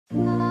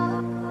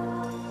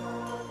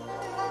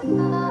All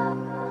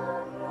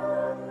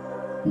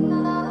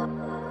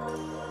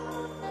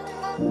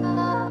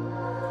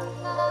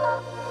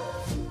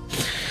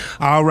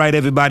right,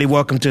 everybody,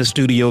 welcome to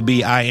Studio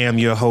B. I am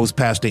your host,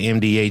 Pastor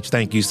MDH.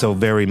 Thank you so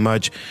very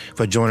much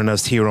for joining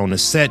us here on the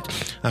set.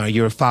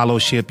 Your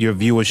fellowship, your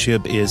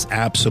viewership is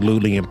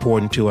absolutely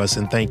important to us,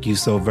 and thank you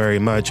so very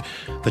much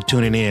for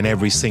tuning in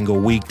every single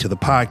week to the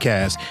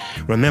podcast.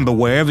 Remember,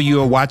 wherever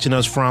you are watching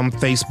us from,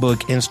 Facebook,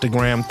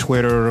 Instagram,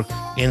 Twitter,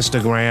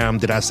 Instagram.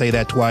 Did I say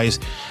that twice?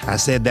 I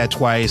said that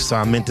twice, so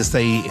I meant to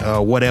say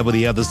whatever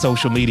the other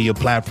social media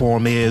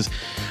platform is.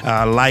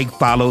 Like,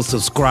 follow,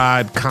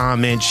 subscribe,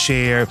 comment,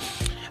 share.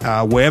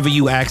 Wherever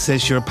you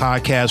access your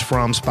podcast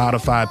from,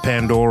 Spotify,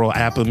 Pandora,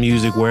 Apple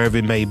Music, wherever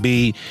it may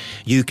be,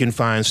 you can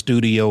find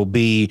Studio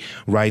B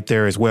right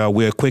there as well.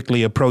 We're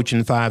quickly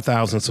approaching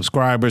 5,000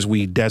 subscribers.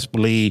 We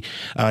desperately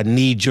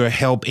need your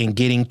help in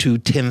getting to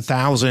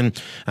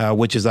 10,000,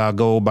 which is our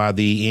goal by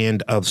the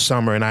end of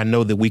summer. And I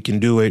know that we can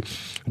do it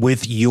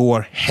with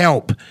your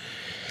help.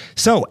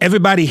 So,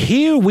 everybody,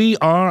 here we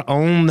are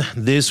on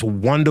this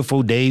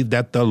wonderful day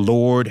that the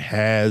Lord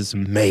has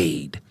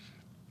made.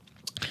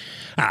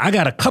 I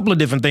got a couple of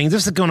different things.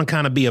 This is going to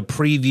kind of be a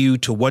preview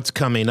to what's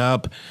coming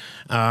up.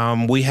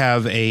 We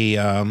have a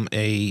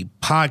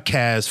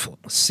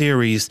podcast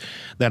series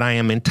that I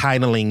am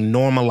entitling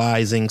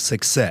Normalizing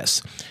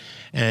Success,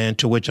 and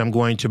to which I'm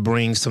going to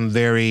bring some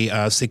very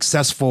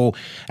successful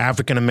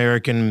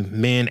African-American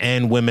men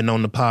and women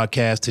on the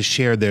podcast to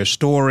share their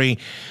story,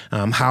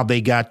 how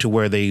they got to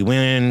where they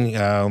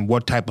went,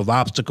 what type of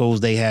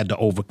obstacles they had to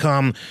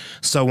overcome,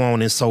 so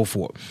on and so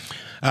forth.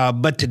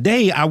 But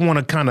today I want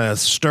to kind of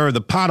stir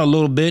the pot a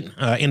little bit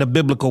in a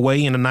biblical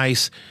way, in a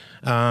nice,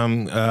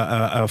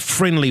 a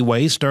friendly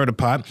way, stir the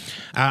pot.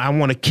 I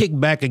want to kick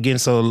back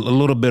against a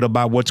little bit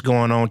about what's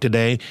going on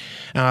today.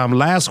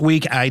 Last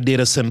week I did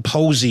a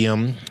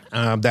symposium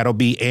that'll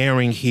be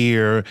airing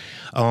here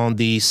on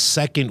the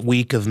second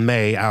week of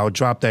May. I'll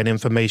drop that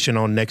information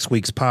on next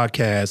week's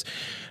podcast,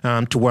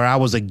 to where I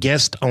was a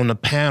guest on the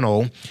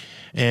panel,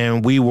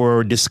 and we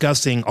were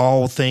discussing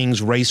all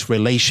things race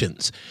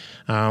relations.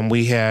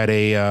 We had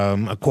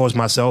of course,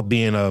 myself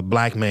being a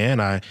black man,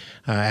 I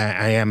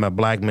am a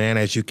black man,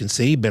 as you can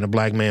see, been a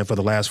black man for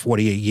the last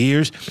 48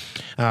 years.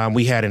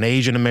 We had an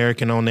Asian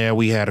American on there.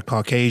 We had a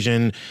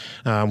Caucasian.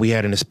 We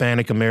had an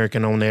Hispanic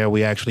American on there.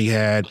 We actually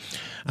had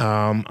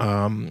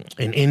an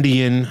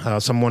Indian,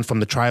 someone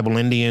from the tribal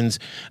Indians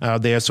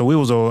there. So it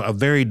was a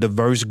very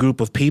diverse group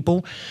of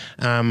people.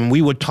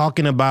 We were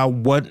talking about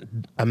what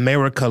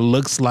America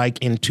looks like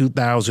in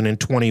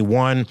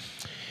 2021.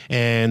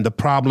 And the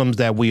problems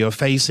that we are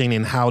facing,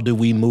 and how do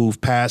we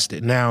move past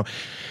it. Now,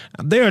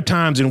 there are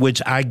times in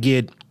which I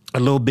get a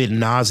little bit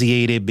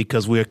nauseated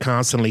because we're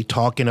constantly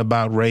talking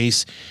about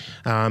race.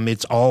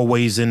 It's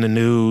always in the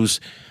news.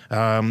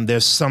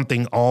 There's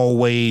something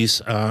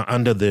always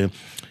under the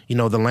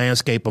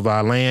landscape of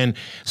our land.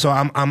 So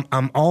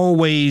I'm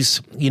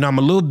always, I'm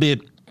a little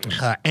bit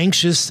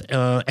anxious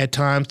at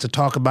times to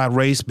talk about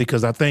race,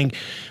 because I think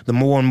the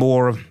more and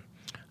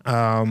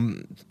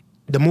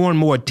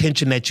more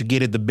attention that you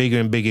get it, the bigger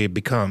and bigger it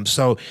becomes.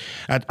 So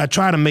I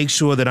try to make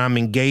sure that I'm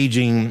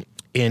engaging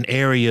in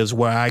areas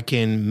where I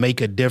can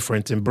make a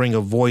difference and bring a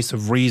voice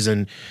of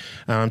reason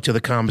to the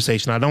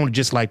conversation. I don't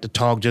just like to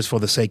talk just for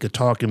the sake of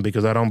talking,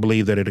 because I don't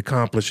believe that it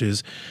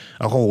accomplishes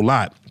a whole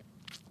lot.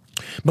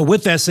 But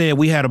with that said,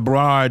 we had a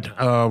broad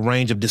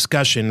range of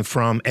discussion,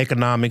 from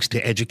economics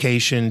to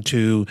education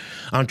to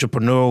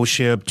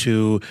entrepreneurship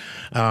to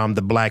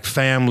the black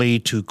family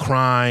to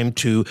crime,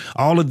 to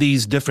all of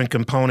these different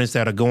components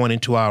that are going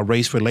into our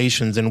race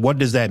relations. And what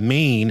does that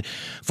mean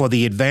for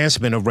the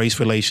advancement of race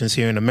relations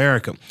here in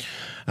America?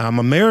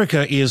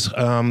 America is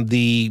I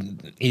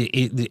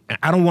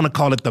don't want to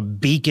call it the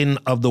beacon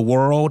of the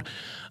world,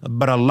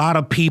 but a lot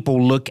of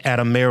people look at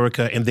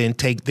America and then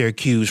take their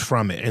cues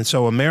from it. And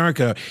so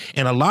America,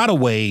 in a lot of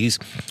ways,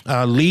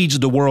 leads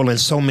the world in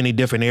so many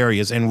different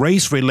areas. And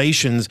race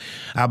relations,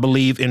 I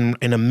believe, in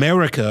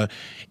America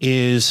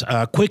is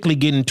quickly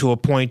getting to a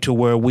point to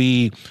where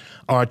we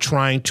are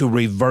trying to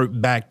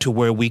revert back to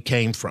where we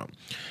came from.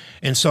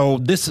 And so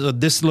this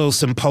little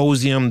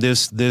symposium,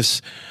 this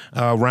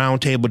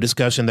roundtable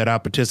discussion that I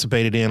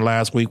participated in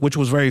last week, which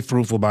was very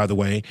fruitful, by the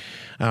way,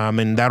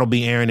 and that'll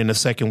be airing in the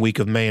second week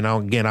of May. And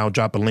I'll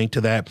drop a link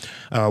to that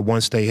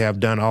once they have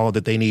done all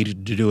that they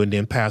needed to do, and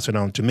then pass it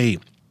on to me.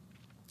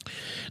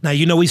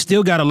 Now, we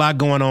still got a lot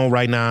going on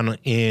right now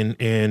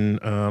in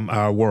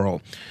our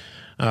world.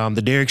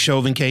 The Derek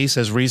Chauvin case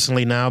has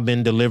recently now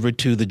been delivered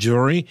to the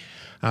jury.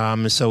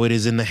 So it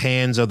is in the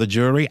hands of the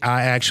jury.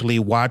 I actually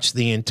watched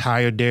the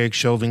entire Derek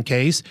Chauvin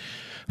case,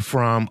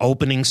 from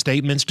opening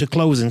statements to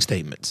closing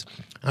statements,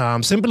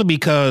 simply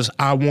because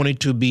I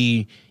wanted to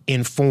be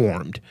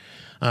informed.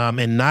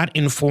 And not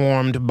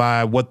informed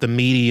by what the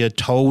media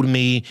told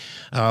me,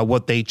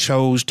 what they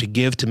chose to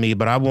give to me,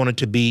 but I wanted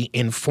to be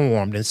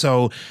informed. And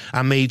so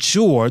I made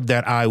sure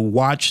that I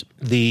watched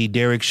the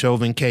Derek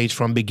Chauvin case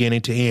from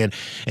beginning to end.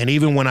 And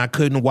even when I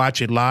couldn't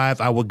watch it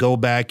live, I would go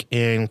back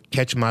and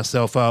catch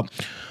myself up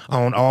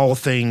on all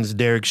things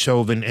Derek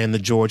Chauvin and the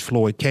George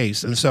Floyd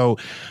case. And so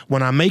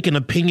when I make an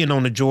opinion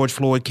on the George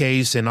Floyd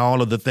case and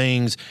all of the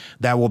things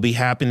that will be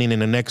happening in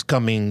the next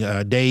coming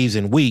days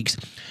and weeks,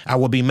 I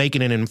will be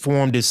making an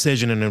informed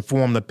decision, an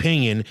informed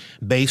opinion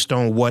based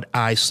on what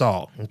I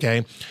saw.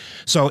 Okay.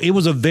 So it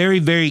was a very,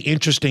 very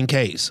interesting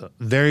case,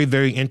 very,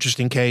 very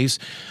interesting case.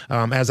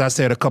 As I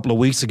said a couple of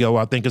weeks ago,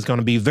 I think it's going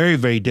to be very,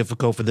 very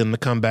difficult for them to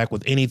come back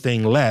with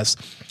anything less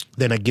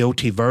than a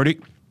guilty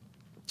verdict.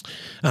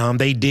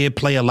 They did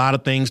play a lot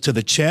of things to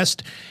the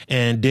chest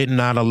and did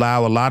not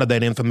allow a lot of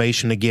that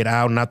information to get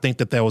out. And I think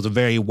that was a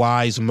very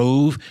wise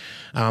move,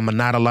 and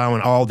not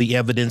allowing all the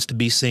evidence to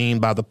be seen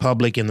by the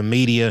public and the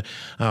media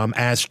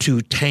as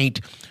to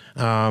taint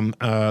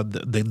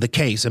the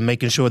case, and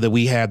making sure that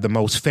we had the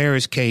most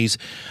fairest case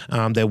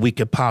that we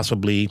could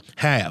possibly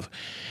have.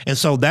 And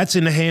so that's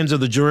in the hands of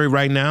the jury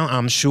right now.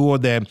 I'm sure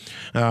that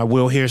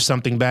we'll hear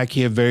something back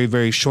here very,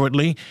 very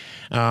shortly.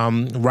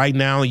 Right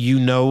now, you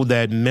know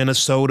that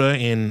Minnesota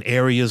and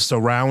areas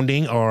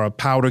surrounding are a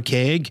powder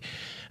keg.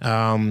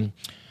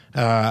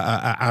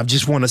 I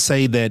just want to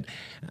say that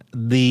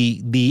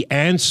the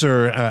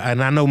answer,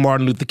 and I know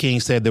Martin Luther King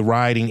said the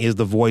rioting is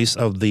the voice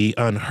of the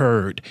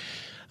unheard.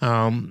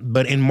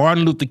 But in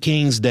Martin Luther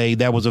King's day,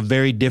 that was a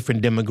very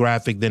different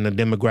demographic than the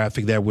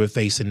demographic that we're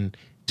facing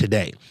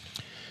today.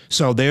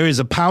 So there is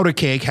a powder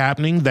keg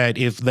happening that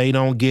if they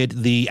don't get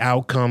the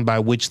outcome by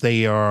which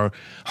they are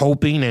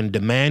hoping and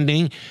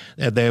demanding,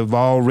 they have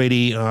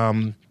already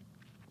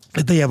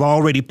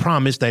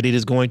promised that it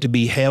is going to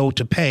be hell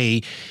to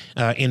pay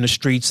in the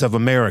streets of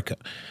America.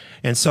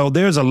 And so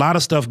there's a lot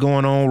of stuff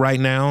going on right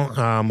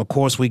now. Of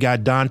course, we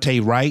got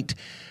Daunte Wright.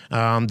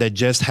 That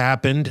just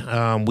happened.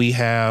 We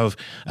have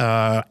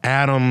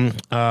Adam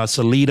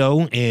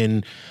Salido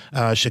in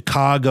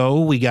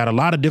Chicago. We got a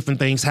lot of different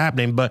things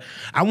happening, but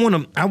I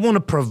want to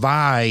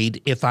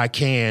provide, if I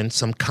can,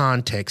 some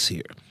context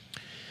here.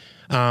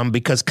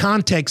 Because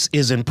context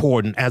is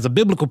important. As a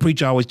biblical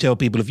preacher, I always tell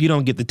people, if you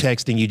don't get the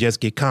text, then you just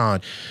get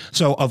conned.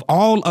 So of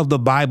all of the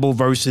Bible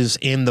verses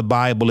in the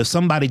Bible, if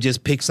somebody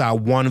just picks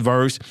out one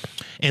verse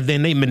and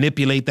then they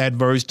manipulate that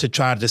verse to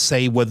try to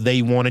say what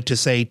they wanted to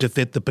say to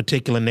fit the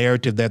particular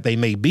narrative that they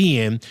may be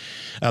in,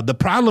 the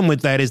problem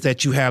with that is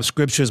that you have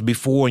scriptures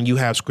before and you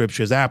have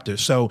scriptures after.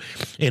 So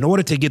in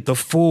order to get the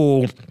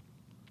full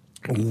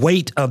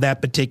weight of that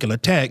particular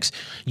text,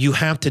 you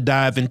have to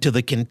dive into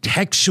the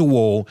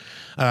contextual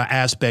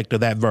aspect of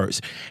that verse.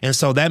 And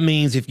so that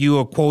means if you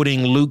are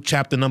quoting Luke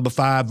chapter number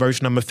 5,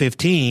 verse number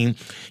 15,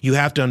 you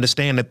have to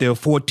understand that there are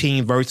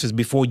 14 verses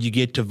before you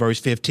get to verse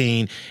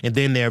 15, and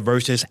then there are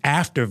verses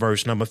after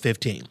verse number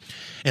 15.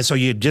 And so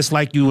you just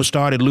like you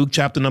started Luke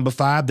chapter number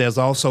 5, there's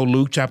also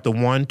Luke chapter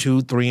 1,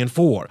 2, 3, and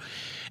 4.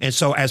 And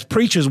so as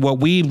preachers, what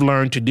we've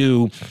learned to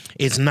do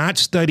is not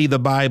study the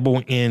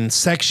Bible in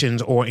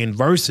sections or in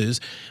verses.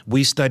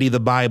 We study the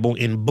Bible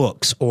in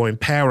books or in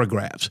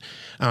paragraphs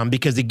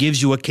because it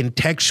gives you a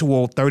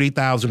contextual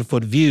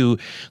 30,000-foot view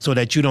so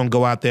that you don't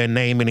go out there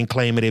naming and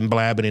claiming and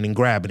blabbing it and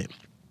grabbing it.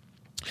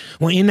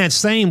 Well, in that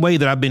same way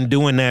that I've been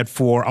doing that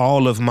for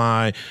all of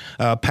my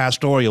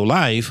pastoral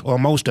life, or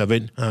most of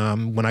it,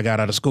 when I got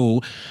out of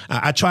school,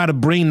 I try to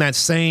bring that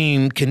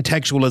same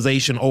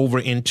contextualization over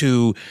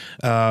into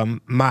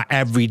my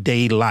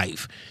everyday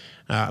life.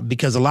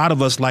 Because a lot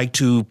of us like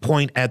to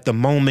point at the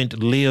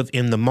moment, live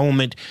in the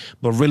moment,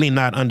 but really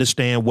not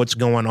understand what's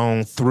going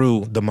on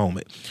through the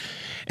moment.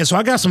 And so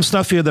I got some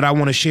stuff here that I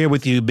want to share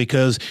with you,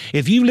 because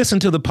if you listen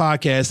to the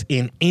podcast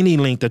in any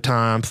length of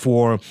time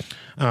for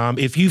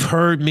if you've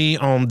heard me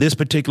on this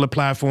particular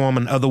platform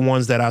and other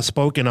ones that I've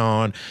spoken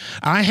on,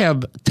 I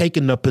have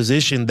taken the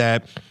position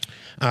that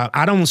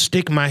I don't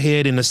stick my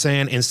head in the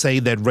sand and say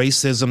that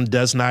racism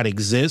does not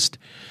exist.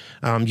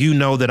 You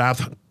know that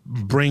I've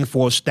bring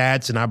forth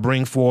stats and I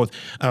bring forth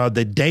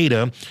the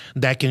data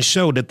that can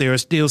show that there are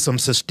still some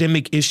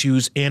systemic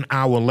issues in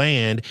our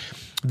land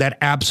that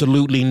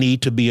absolutely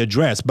need to be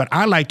addressed. But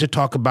I like to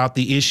talk about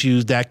the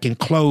issues that can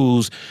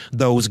close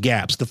those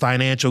gaps, the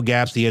financial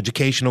gaps, the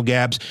educational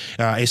gaps,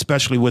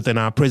 especially within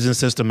our prison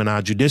system and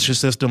our judicial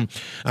system.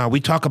 We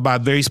talk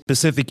about very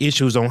specific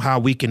issues on how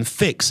we can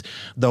fix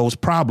those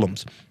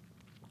problems.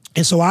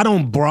 And so I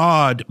don't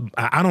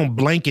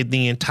blanket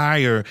the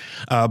entire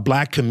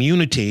black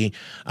community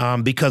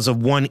because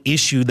of one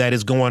issue that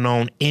is going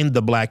on in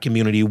the black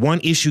community.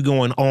 One issue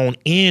going on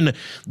in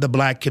the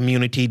black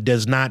community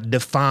does not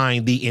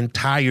define the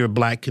entire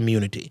black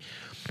community.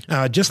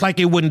 Just like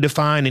it wouldn't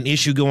define an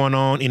issue going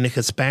on in the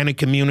Hispanic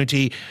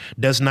community,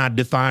 does not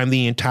define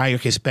the entire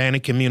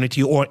Hispanic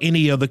community or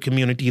any other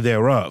community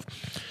thereof.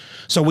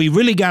 So we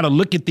really got to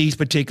look at these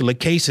particular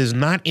cases,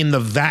 not in the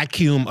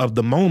vacuum of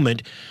the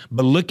moment,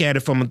 but look at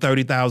it from a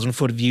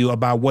 30,000-foot view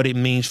about what it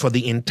means for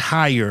the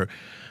entire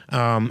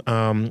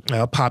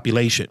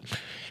population.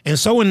 And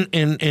so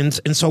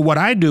so what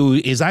I do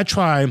is I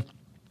try,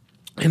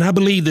 and I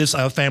believe this,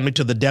 family,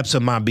 to the depths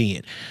of my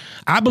being.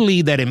 I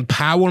believe that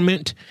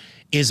empowerment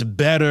is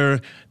better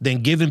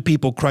than giving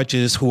people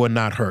crutches who are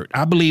not hurt.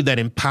 I believe that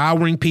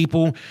empowering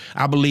people,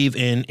 I believe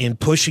in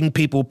pushing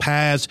people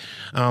past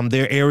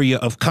their area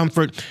of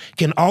comfort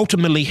can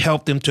ultimately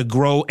help them to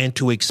grow and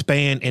to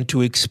expand and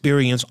to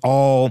experience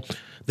all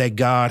that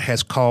God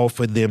has called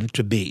for them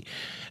to be.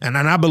 And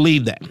I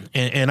believe that.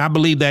 And I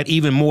believe that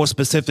even more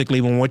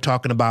specifically when we're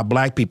talking about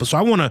Black people. So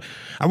I want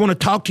to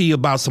talk to you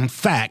about some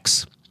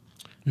facts,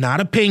 not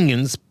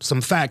opinions,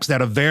 some facts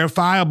that are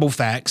verifiable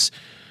facts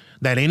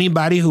that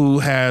anybody who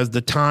has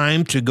the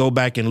time to go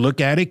back and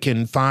look at it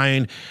can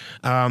find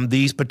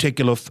these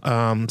particular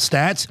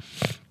stats.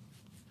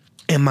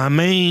 And my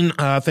main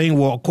thing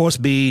will, of course,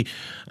 be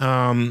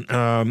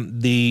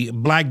the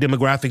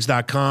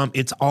blackdemographics.com.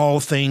 It's all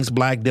things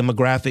Black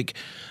demographic.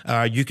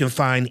 You can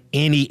find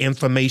any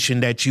information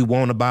that you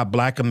want about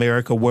Black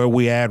America, where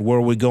we're at, where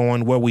we're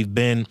going, where we've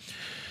been.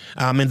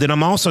 And then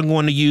I'm also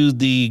going to use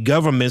the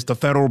government's, the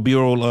Federal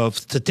Bureau of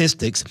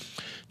Statistics,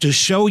 to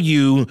show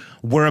you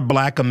where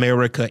Black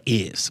America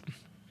is.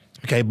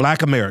 Okay,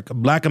 Black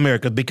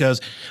America,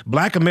 because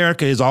Black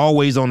America is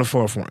always on the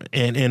forefront.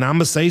 And I'm going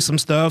to say some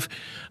stuff,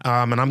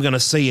 and I'm going to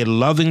say it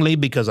lovingly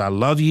because I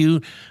love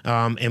you.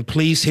 And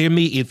please hear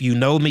me. If you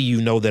know me,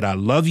 you know that I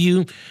love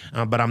you.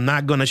 But I'm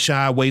not going to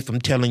shy away from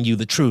telling you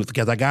the truth,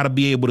 because I got to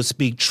be able to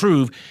speak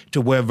truth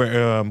to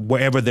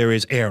wherever there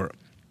is error.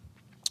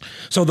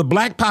 So the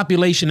Black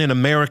population in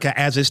America,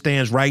 as it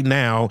stands right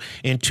now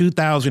in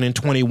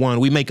 2021,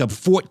 we make up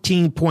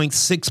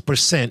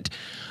 14.6%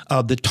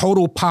 of the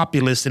total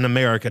populace in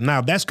America.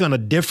 Now, that's going to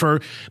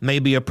differ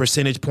maybe a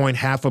percentage point,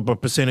 half of a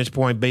percentage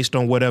point based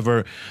on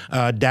whatever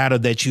data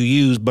that you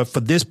use. But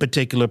for this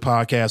particular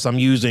podcast, I'm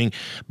using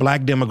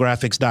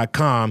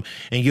blackdemographics.com,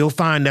 and you'll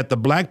find that the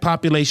Black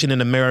population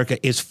in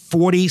America is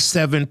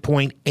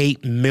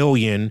 47.8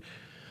 million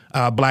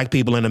Black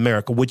people in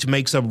America, which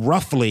makes up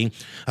roughly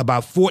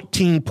about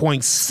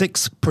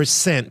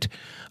 14.6%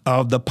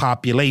 of the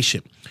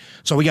population.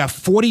 So we got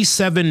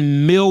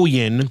 47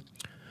 million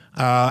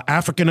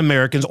African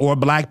Americans or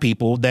Black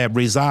people that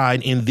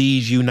reside in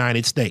these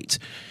United States.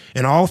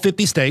 In all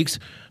 50 states,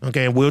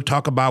 okay, and we'll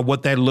talk about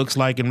what that looks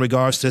like in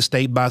regards to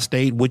state by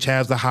state, which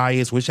has the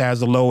highest, which has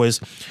the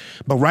lowest.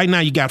 But right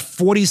now you got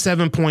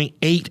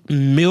 47.8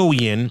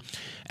 million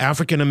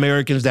African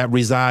Americans that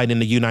reside in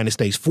the United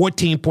States,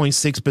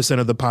 14.6%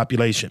 of the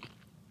population.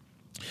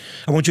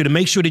 I want you to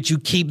make sure that you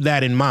keep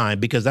that in mind,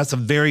 because that's a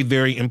very,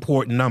 very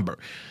important number.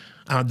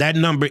 That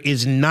number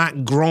is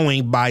not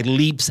growing by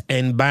leaps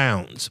and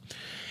bounds.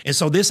 And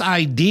so this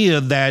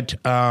idea that,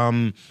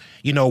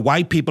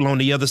 white people on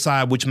the other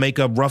side, which make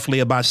up roughly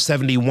about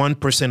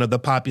 71% of the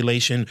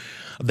population,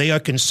 they are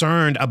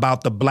concerned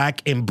about the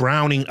Black and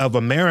browning of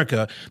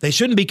America. They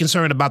shouldn't be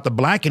concerned about the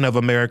blacking of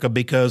America,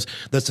 because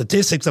the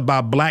statistics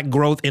about Black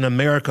growth in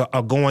America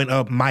are going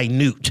up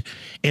minute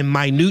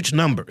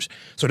numbers.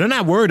 So they're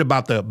not worried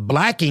about the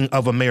blacking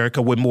of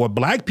America with more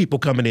Black people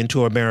coming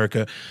into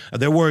America.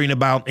 They're worrying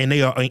about, and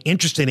they are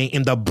interested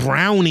in the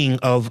browning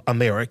of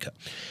America,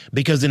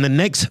 because in the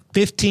next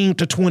 15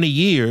 to 20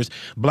 years,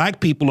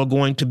 Black people are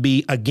going to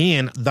be,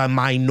 again, the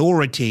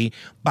minority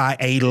by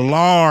a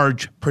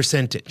large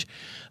percentage.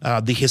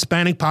 The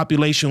Hispanic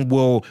population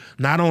will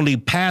not only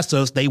pass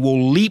us, they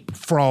will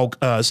leapfrog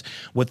us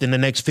within the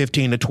next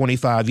 15 to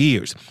 25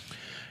 years.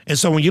 And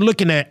so when you're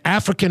looking at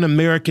African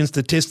American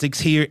statistics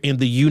here in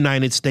the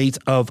United States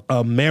of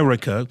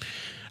America,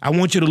 I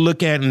want you to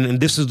look at, and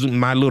this is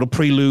my little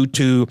prelude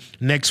to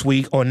next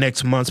week or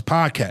next month's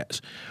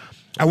podcast,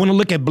 I want to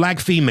look at Black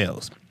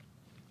females.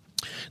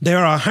 There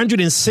are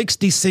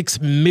 166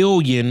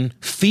 million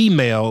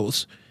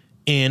females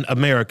in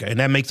America, and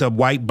that makes up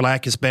white,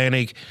 Black,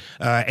 Hispanic,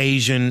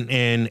 Asian,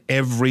 and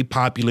every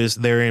populace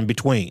there in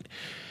between.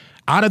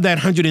 Out of that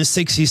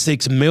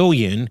 166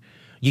 million,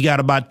 you got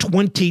about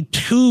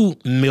 22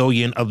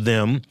 million of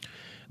them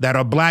that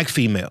are Black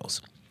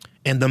females.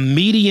 And the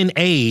median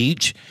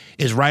age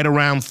is right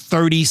around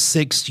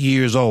 36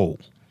 years old.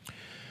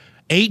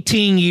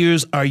 18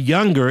 years or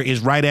younger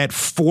is right at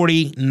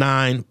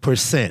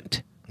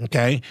 49%.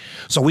 Okay,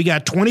 so we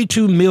got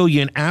 22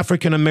 million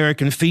African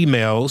American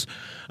females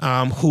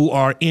who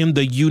are in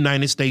the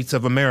United States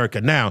of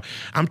America. Now,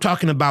 I'm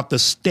talking about the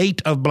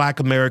state of Black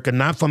America,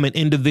 not from an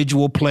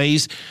individual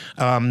place,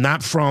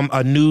 not from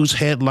a news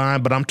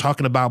headline, but I'm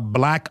talking about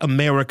Black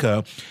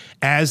America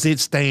as it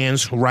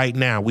stands right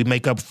now. We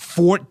make up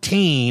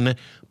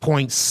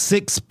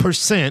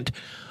 14.6%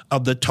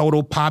 of the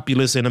total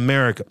populace in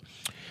America.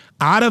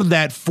 Out of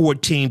that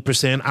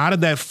 14%, out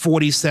of that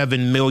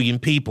 47 million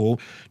people,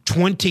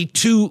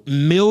 22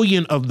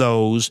 million of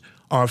those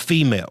are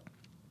female.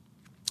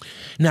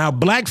 Now,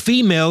 Black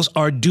females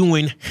are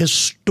doing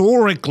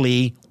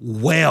historically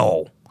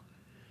well.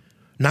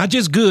 Not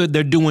just good,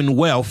 they're doing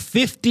well.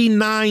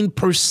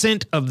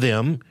 59% of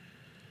them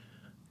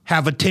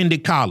have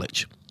attended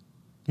college.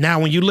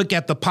 Now, when you look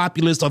at the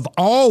populace of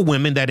all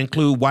women, that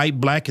include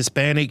white, Black,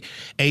 Hispanic,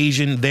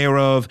 Asian,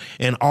 thereof,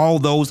 and all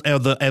those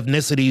other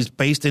ethnicities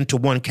based into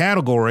one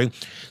category,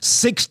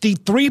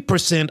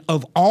 63%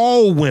 of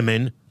all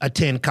women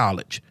attend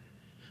college.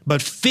 but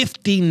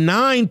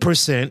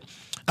 59%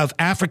 of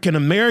African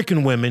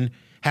American women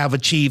have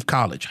achieved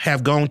college,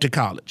 have gone to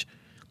college.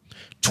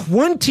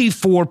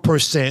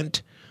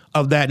 24%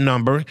 of that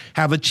number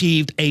have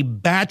achieved a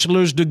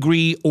bachelor's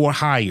degree or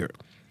higher.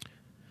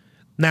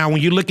 Now,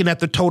 when you're looking at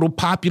the total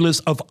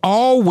populace of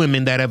all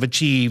women that have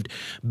achieved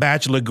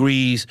bachelor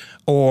degrees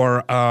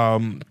or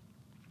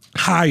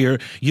higher,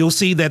 you'll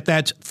see that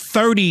that's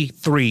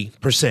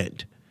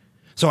 33%.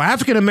 So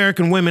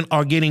African-American women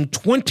are getting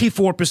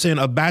 24%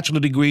 of bachelor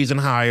degrees and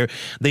higher.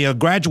 They are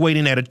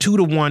graduating at a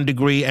 2-to-1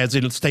 degree as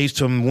it states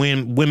to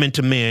women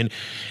to men.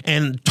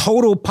 And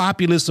total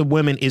populace of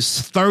women is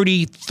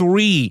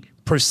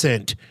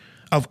 33%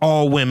 of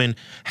all women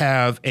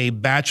have a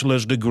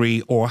bachelor's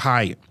degree or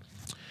higher.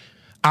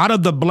 Out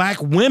of the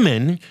black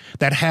women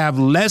that have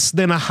less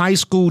than a high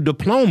school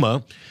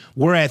diploma,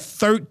 we're at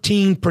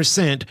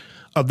 13%.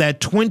 Of that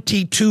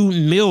 22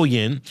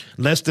 million,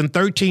 less than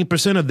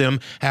 13% of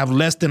them have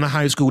less than a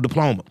high school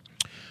diploma.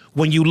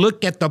 When you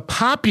look at the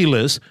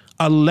populace,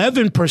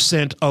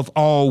 11% of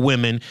all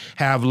women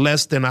have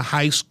less than a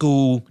high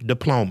school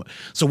diploma.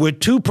 So we're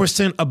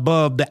 2%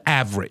 above the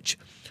average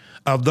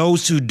of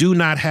those who do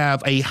not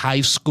have a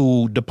high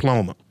school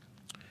diploma.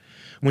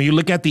 When you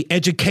look at the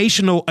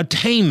educational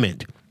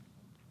attainment,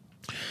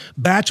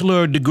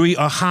 bachelor degree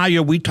or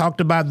higher, we talked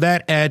about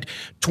that at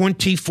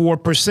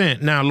 24%.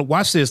 Now,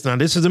 watch this. Now,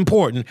 this is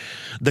important.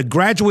 The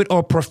graduate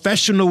or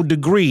professional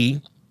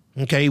degree,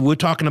 okay, we're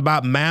talking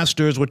about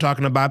masters, we're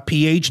talking about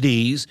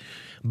PhDs.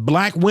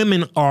 Black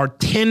women are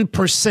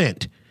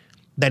 10%.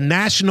 The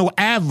national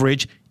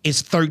average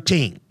is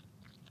 13%.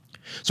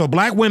 So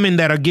black women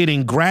that are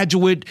getting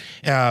graduate,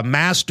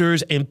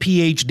 masters, and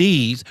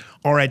PhDs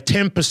are at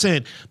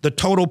 10%. The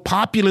total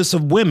populace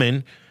of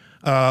women,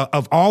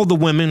 of all the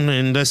women,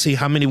 and let's see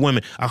how many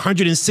women,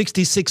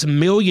 166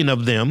 million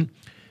of them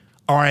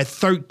are at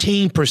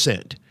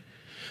 13%.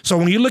 So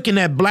when you're looking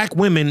at black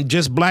women,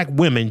 just black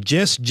women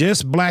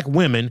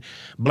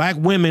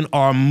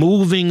are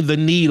moving the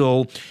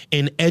needle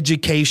in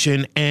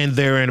education, and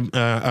they're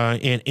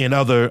in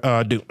other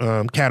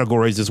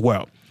categories as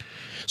well.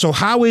 So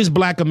how is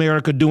Black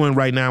America doing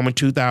right now in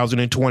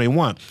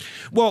 2021?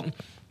 Well,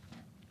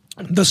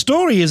 the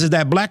story is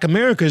that Black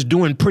America is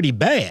doing pretty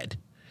bad.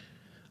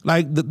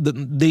 Like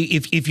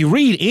if you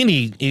read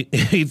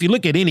if you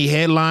look at any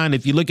headline,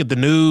 if you look at the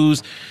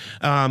news,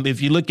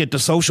 if you look at the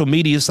social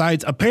media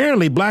sites,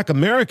 apparently Black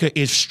America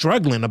is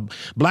struggling.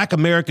 Black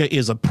America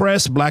is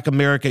oppressed. Black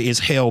America is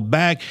held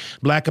back.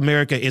 Black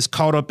America is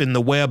caught up in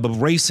the web of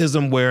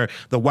racism, where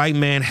the white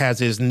man has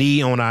his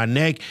knee on our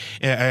neck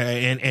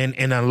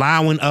and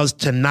allowing us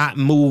to not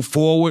move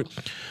forward.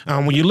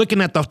 When you're looking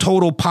at the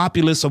total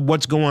populace of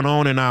what's going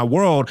on in our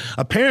world,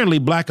 apparently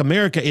Black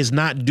America is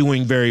not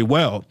doing very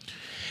well.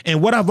 And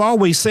what I've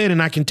always said,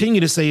 and I continue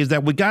to say, is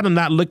that we got to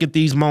not look at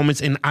these moments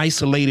in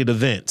isolated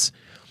events,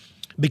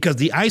 because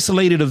the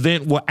isolated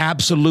event will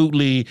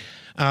absolutely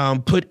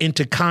put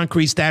into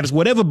concrete status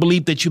whatever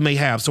belief that you may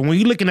have. So when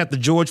you're looking at the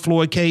George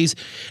Floyd case,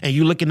 and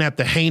you're looking at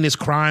the heinous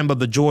crime of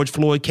the George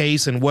Floyd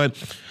case, and what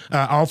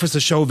Officer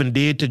Chauvin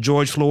did to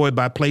George Floyd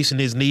by placing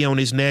his knee on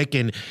his neck,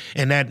 and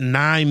that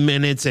 9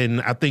 minutes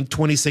and I think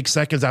 26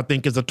 seconds, I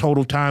think, is a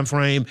total time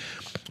frame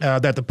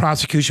that the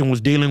prosecution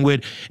was dealing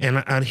with,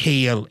 and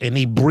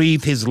he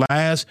breathed his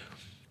last.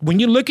 When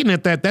you're looking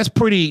at that, that's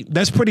pretty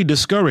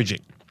discouraging.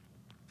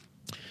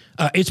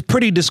 It's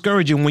pretty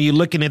discouraging when you're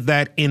looking at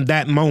that in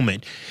that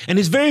moment. And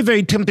it's very,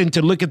 very tempting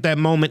to look at that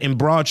moment and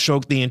broad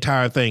stroke the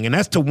entire thing. And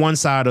that's to one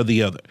side or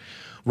the other,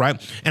 right?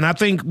 And I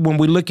think when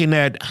we're looking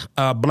at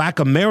Black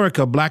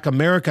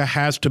America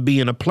has to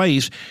be in a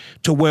place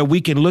to where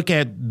we can look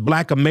at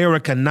Black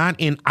America not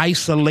in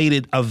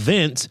isolated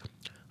events,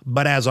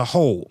 but as a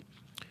whole.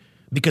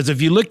 Because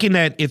if you're looking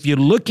at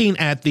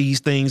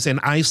these things in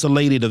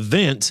isolated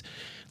events,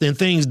 then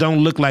things don't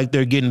look like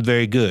they're getting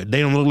very good.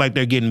 They don't look like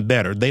they're getting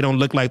better. They don't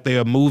look like they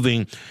are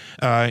moving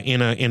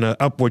in a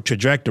upward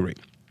trajectory.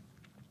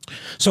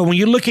 So when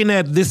you're looking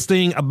at this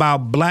thing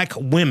about Black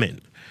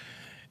women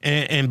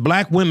and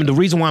Black women, the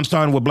reason why I'm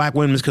starting with Black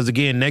women is because,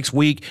 again, next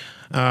week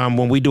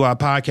when we do our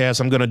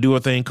podcast, I'm going to do a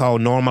thing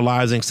called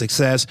Normalizing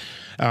Success,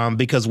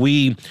 because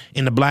we,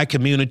 in the Black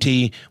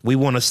community, we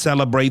want to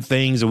celebrate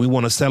things, and we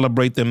want to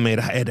celebrate them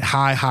at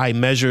high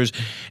measures.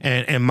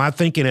 And my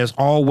thinking has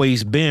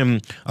always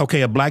been, okay,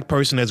 a Black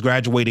person has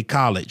graduated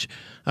college.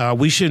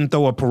 We shouldn't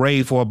throw a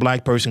parade for a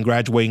Black person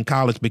graduating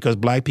college, because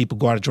Black people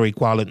graduate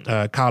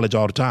college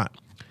all the time.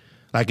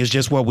 Like, it's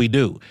just what we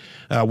do.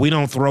 We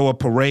don't throw a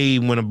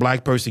parade when a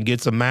Black person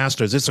gets a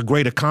master's. It's a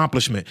great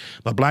accomplishment,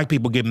 but Black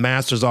people get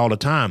masters all the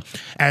time,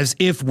 as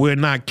if we're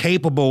not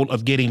capable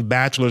of getting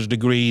bachelor's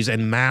degrees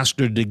and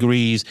master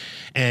degrees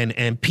and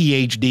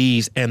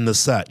PhDs and the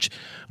such,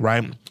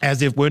 right?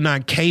 As if we're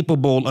not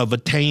capable of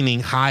attaining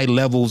high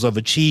levels of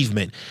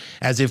achievement,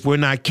 as if we're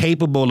not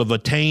capable of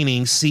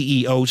attaining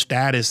CEO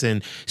status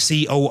and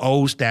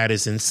COO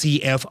status and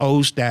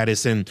CFO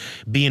status and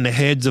being the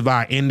heads of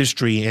our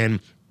industry and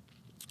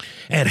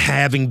and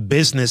having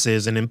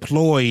businesses and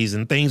employees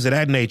and things of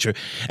that nature,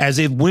 as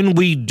if when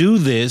we do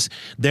this,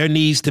 there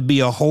needs to be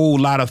a whole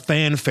lot of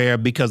fanfare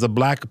because a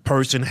black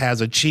person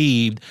has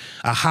achieved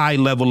a high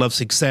level of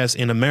success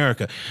in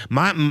America.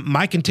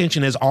 My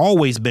contention has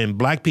always been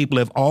black people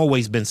have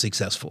always been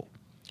successful.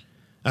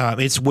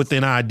 It's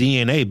within our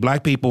DNA.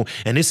 Black people,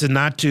 and this is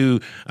not to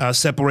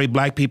separate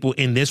black people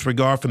in this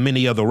regard from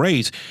any other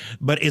race,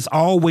 but it's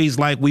always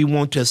like we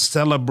want to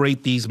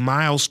celebrate these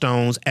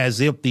milestones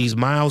as if these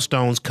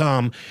milestones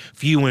come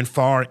few and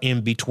far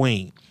in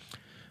between.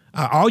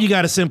 All you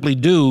got to simply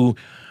do,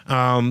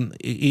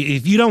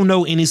 if you don't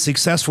know any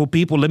successful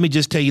people, let me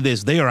just tell you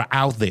this, they are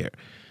out there.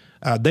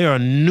 There are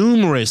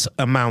numerous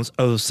amounts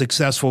of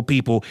successful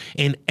people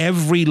in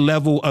every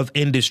level of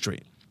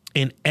industry.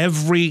 In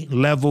every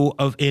level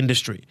of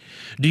industry.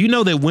 Do you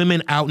know that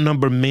women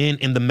outnumber men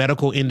in the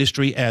medical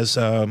industry as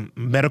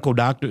medical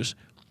doctors?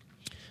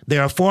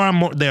 There are far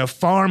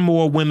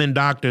more women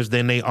doctors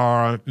than they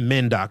are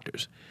men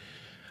doctors.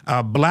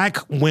 Black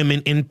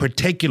women in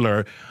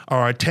particular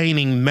are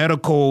attaining their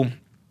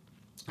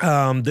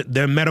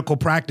medical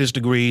practice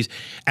degrees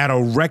at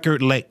a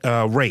record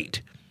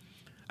rate.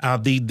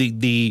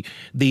 The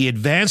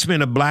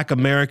advancement of Black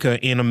America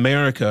in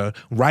America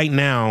right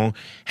now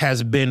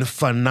has been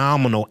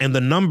phenomenal. And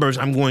the numbers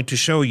I'm going to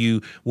show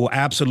you will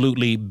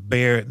absolutely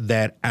bear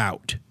that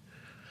out.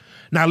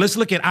 Now, let's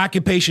look at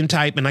occupation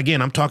type. And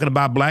again, I'm talking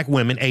about black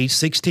women age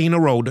 16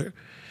 or older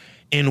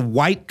in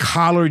white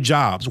collar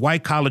jobs.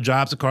 White collar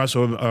jobs, of course,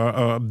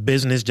 are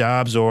business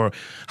jobs or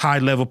high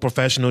level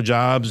professional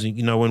jobs,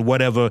 you know, and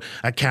whatever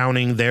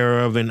accounting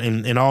thereof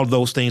and all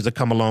those things that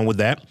come along with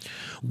that.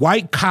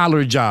 White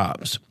collar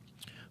jobs.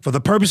 For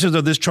the purposes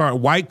of this chart,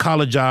 white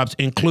collar jobs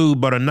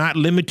include but are not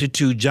limited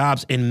to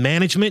jobs in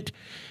management,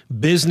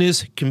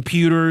 business,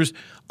 computers,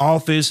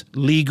 office,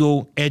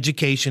 legal,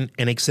 education,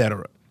 and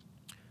etc.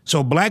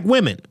 So black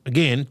women,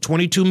 again,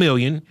 22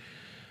 million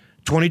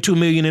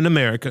in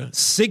America,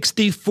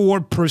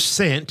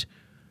 64%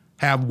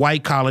 have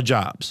white collar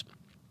jobs.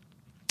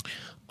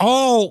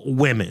 All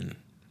women,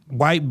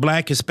 white,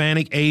 black,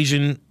 Hispanic,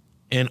 Asian,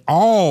 and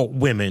all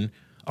women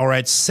are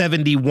at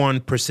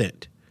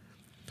 71%.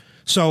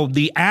 So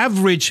the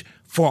average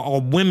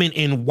for women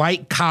in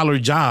white collar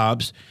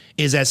jobs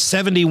is at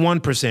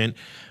 71%.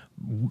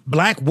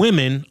 Black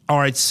women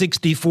are at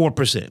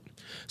 64%.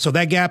 So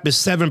that gap is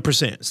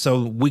 7%.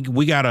 So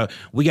we got a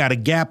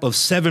gap of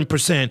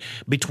 7%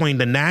 between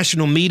the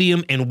national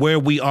median and where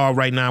we are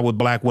right now with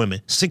black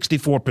women,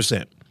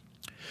 64%.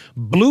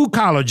 Blue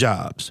collar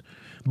jobs.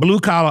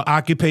 Blue collar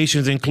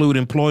occupations include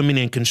employment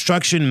in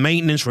construction,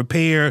 maintenance,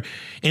 repair,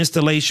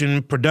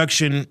 installation,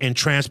 production, and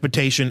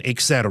transportation,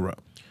 etc.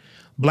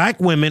 Black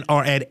women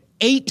are at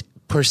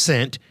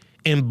 8%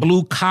 in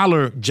blue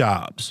collar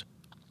jobs.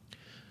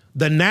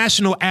 The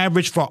national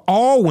average for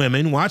all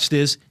women, watch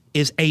this,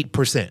 is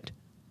 8%.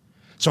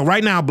 So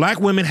right now, black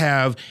women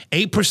have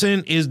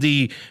 8% is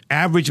the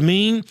average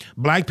mean.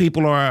 Black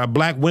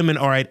women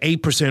are at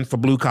 8% for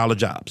blue collar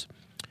jobs.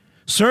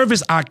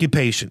 Service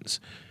occupations.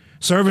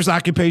 Service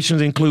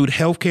occupations include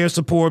healthcare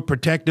support,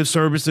 protective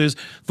services,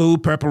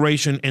 food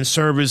preparation and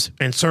service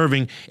and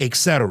serving,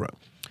 etc.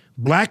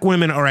 Black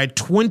women are at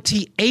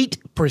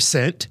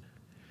 28%.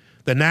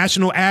 The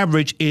national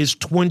average is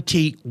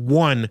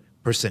 21%.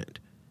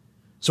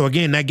 So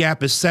again, that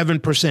gap is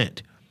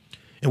 7%.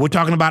 And we're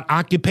talking about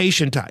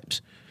occupation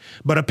types.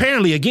 But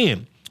apparently,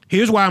 again,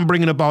 here's why I'm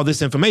bringing up all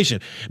this information.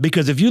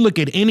 Because if you look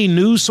at any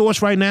news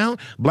source right now,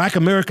 Black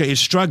America is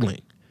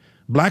struggling.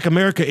 Black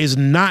America is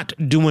not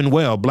doing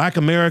well. Black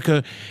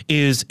America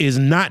is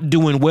not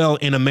doing well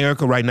in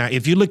America right now.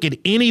 If you look at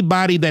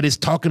anybody that is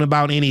talking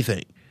about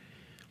anything,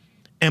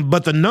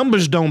 but the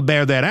numbers don't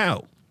bear that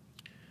out.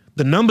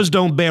 The numbers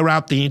don't bear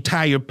out the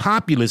entire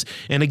populace.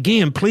 And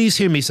again, please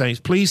hear me, Saints.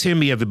 Please hear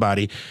me,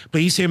 everybody.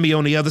 Please hear me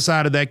on the other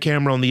side of that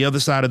camera, on the other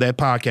side of that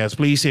podcast.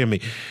 Please hear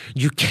me.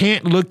 You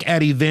can't look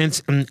at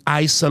events in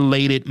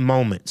isolated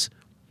moments.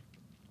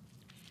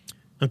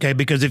 Okay,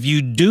 because if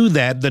you do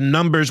that, the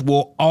numbers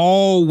will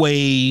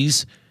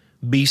always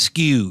be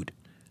skewed.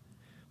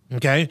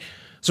 Okay,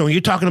 so when you're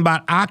talking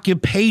about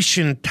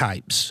occupation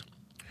types,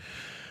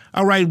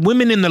 all right,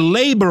 women in the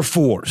labor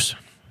force.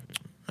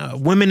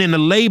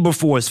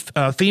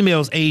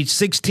 Females age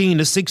 16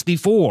 to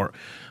 64.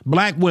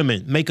 Black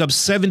women make up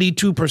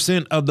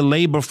 72% of the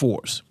labor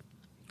force.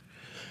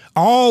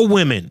 All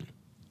women,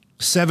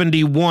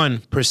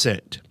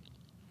 71%.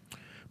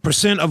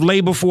 Percent of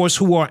labor force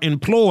who are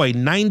employed,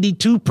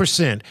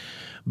 92%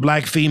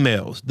 black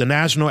females. The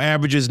national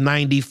average is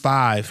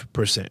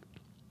 95%.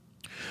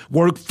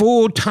 Work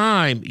full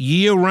time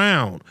year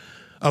round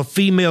of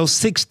females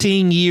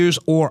 16 years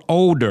or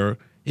older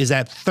is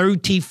at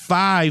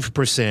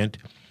 35%.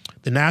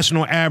 The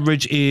national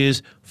average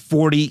is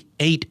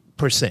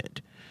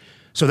 48%.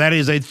 So that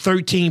is a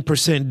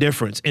 13%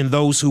 difference in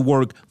those who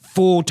work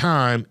full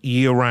time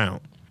year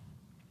round.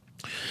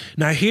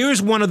 Now, here's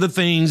one of the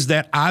things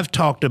that I've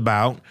talked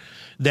about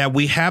that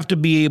we have to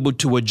be able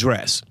to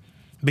address.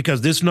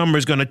 because this number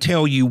is going to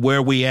tell you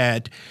where we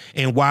at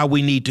and why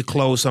we need to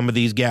close some of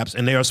these gaps.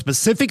 And there are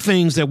specific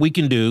things that we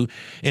can do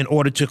in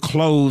order to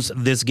close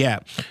this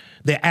gap.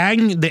 The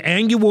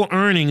annual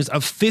earnings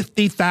of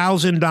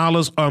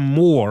 $50,000 or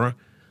more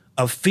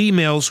of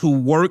females who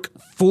work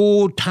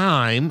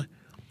full-time,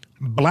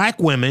 Black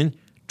women,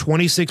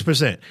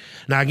 26%.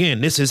 Now,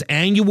 again, this is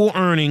annual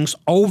earnings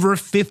over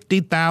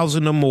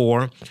 $50,000 or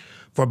more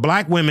for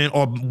Black women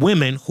or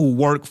women who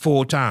work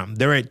full-time.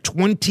 They're at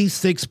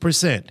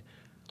 26%.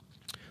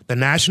 The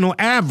national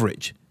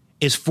average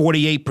is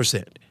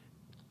 48%.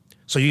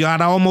 So you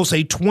got almost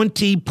a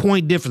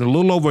 20-point difference, a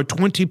little over a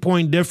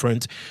 20-point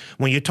difference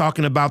when you're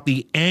talking about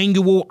the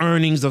annual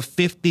earnings of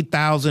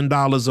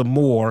 $50,000 or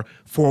more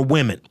for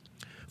women.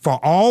 For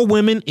all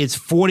women, it's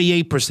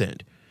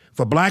 48%.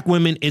 For Black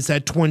women, it's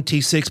at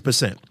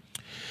 26%.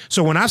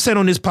 So when I've said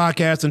on this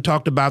podcast and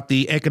talked about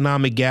the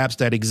economic gaps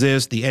that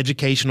exist, the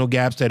educational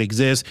gaps that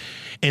exist,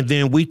 and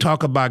then we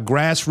talk about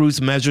grassroots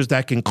measures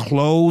that can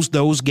close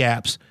those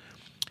gaps,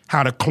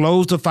 how to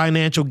close the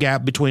financial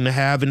gap between the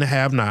have and the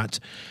have-nots,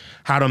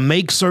 how to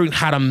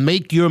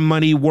make your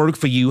money work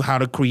for you, how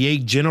to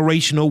create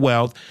generational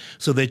wealth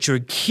so that your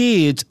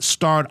kids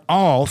start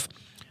off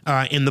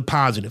in the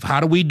positive. How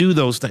do we do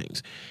those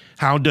things?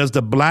 How does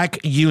the Black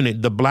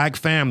unit, the Black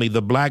family,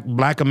 the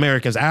Black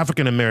Americans,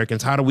 African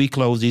Americans, how do we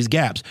close these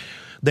gaps?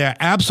 There are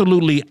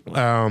absolutely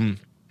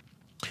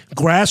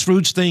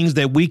grassroots things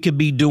that we could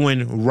be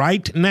doing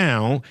right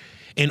now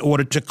in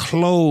order to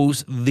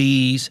close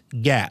these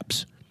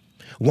gaps.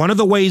 One of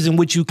the ways in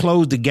which you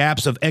close the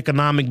gaps of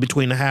economic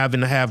between the have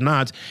and the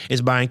have-nots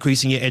is by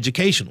increasing your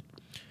education.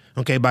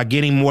 Okay, by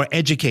getting more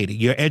educated.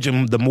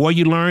 The more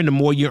you learn, the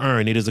more you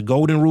earn. It is a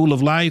golden rule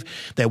of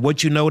life that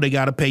what you know, they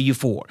got to pay you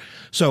for.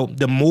 So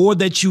the more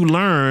that you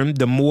learn,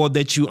 the more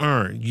that you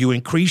earn. You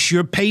increase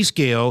your pay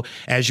scale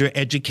as your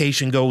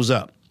education goes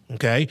up.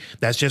 Okay,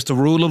 that's just a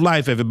rule of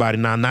life, everybody.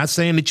 Now, I'm not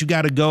saying that you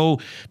got to go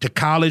to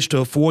college, to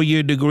a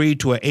 4-year degree,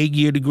 to an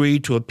 8-year degree,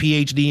 to a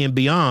PhD and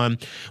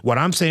beyond. What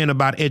I'm saying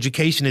about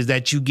education is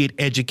that you get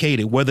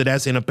educated, whether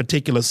that's in a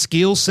particular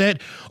skill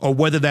set or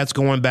whether that's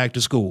going back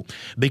to school.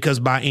 Because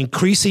by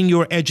increasing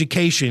your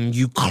education,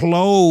 you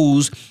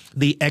close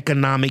the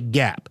economic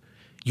gap.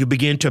 You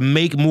begin to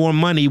make more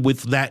money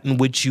with that in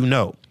which you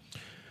know.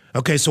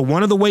 Okay, so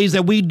one of the ways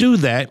that we do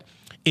that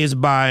is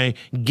by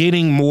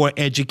getting more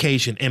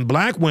education. And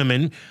Black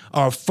women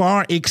are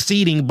far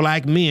exceeding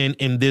Black men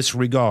in this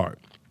regard.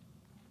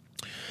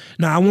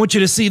 Now, I want you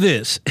to see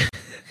this.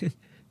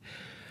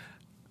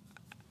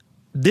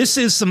 This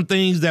is some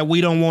things that we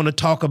don't want to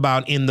talk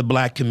about in the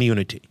Black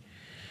community.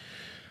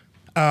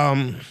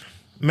 Man,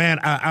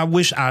 I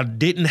wish I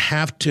didn't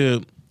have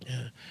to,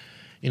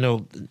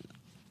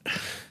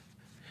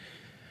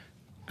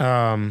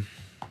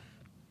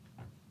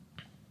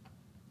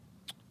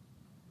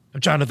 I'm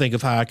trying to think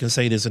of how I can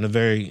say this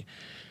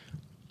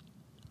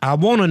I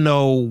want to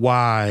know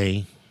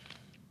why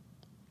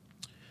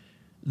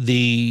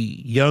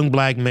the young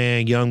Black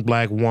man, young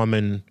Black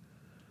woman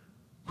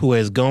who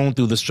has gone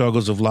through the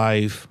struggles of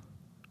life,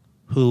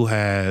 who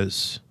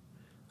has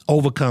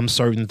overcome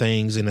certain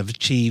things and have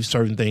achieved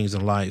certain things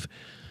in life,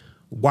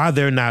 why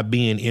they're not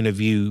being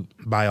interviewed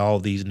by all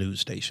these news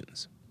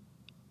stations,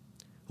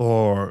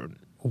 or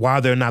why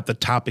they're not the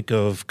topic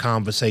of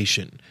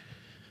conversation.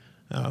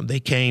 They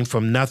came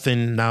from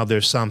nothing, now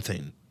they're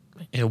something.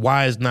 And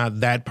why is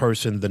not that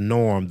person the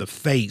norm, the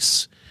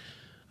face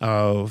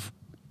of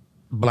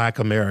Black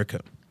America?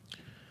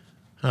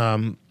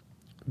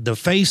 The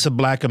face of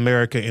Black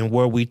America and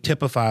where we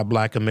typify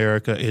Black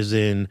America is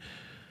in,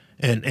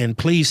 and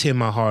please hear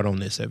my heart on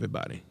this,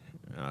 everybody.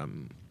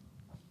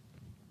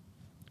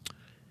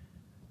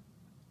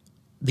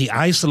 The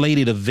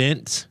isolated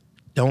events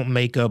don't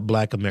make up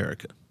Black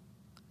America.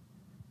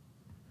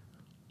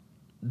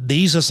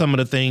 These are some of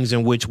the things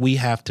in which we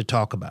have to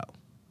talk about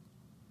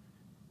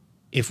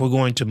if we're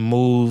going to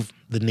move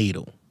the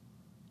needle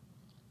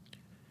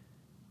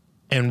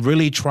and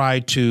really try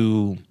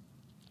to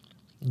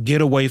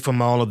get away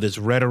from all of this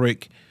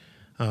rhetoric,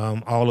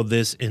 all of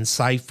this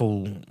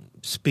insightful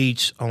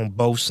speech on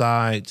both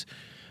sides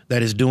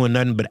that is doing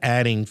nothing but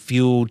adding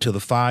fuel to the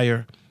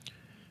fire.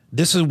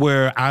 This is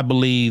where I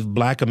believe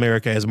Black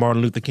America, as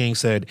Martin Luther King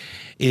said,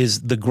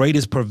 is the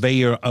greatest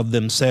purveyor of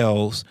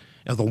themselves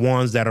as the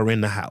ones that are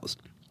in the house,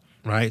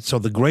 right? So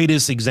the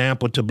greatest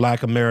example to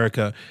Black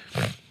America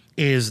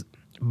is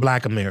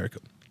Black America.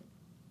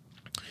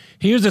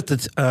 Here's a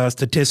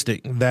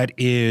statistic that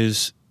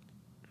is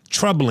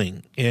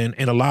troubling in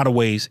a lot of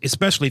ways,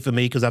 especially for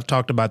me, because I've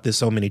talked about this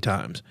so many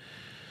times.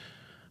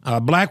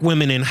 Black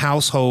women in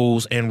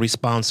households and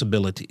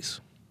responsibilities.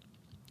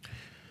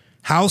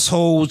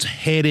 Households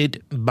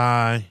headed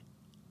by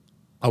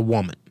a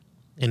woman.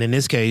 And in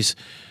this case,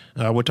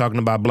 we're talking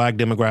about Black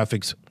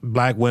demographics,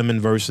 Black women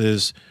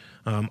versus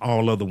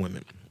all other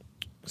women.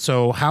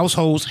 So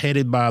households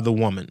headed by the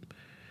woman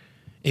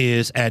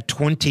is at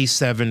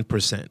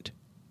 27%.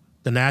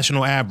 The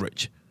national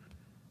average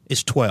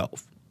is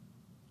 12%.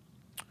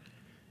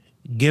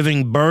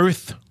 Giving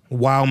birth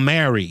while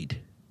married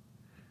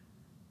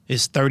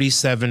is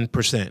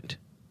 37%.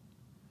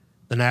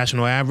 The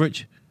national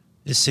average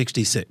is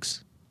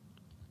 66.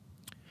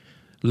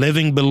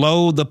 Living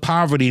below the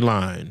poverty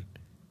line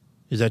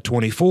is at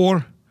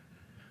 24.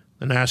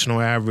 The national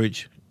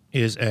average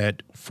is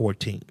at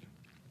 14.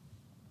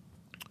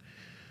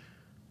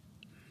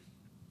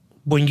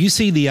 When you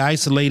see the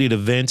isolated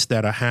events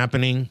that are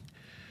happening,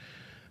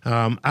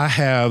 I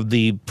have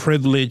the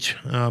privilege,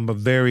 a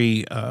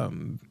very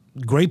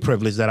great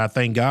privilege that I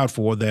thank God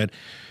for, that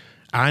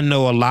I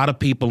know a lot of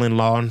people in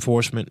law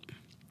enforcement.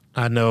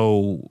 I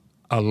know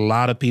a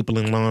lot of people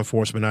in law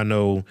enforcement. I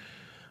know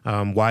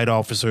white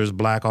officers,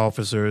 black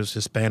officers,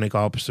 Hispanic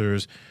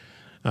officers.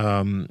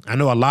 I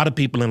know a lot of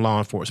people in law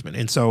enforcement.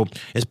 And so,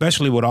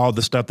 especially with all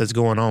the stuff that's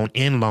going on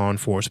in law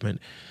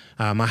enforcement,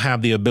 I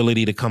have the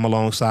ability to come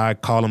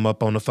alongside, call them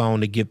up on the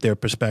phone to get their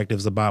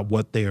perspectives about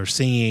what they are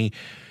seeing,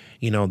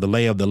 you know, the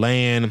lay of the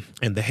land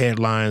and the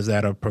headlines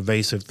that are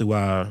pervasive through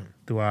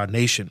our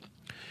nation.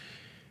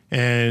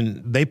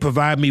 And they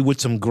provide me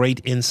with some great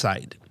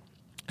insight.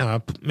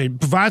 It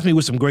provides me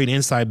with some great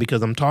insight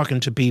because I'm talking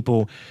to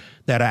people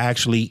that are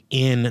actually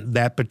in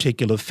that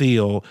particular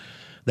field,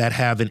 that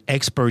have an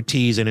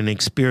expertise and an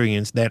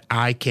experience that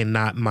I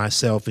cannot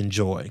myself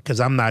enjoy because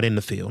I'm not in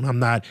the field. I'm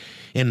not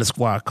in the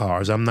squad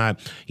cars. I'm not,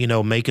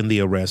 making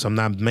the arrests. I'm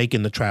not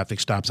making the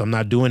traffic stops. I'm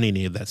not doing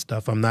any of that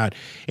stuff. I'm not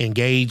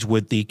engaged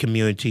with the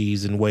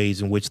communities in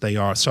ways in which they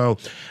are. So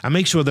I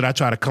make sure that I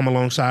try to come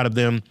alongside of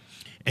them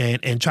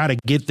and try to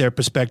get their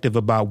perspective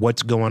about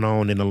what's going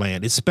on in the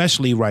land,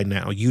 especially right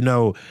now. You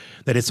know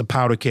that it's a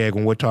powder keg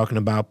when we're talking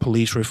about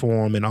police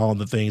reform and all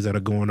the things that are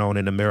going on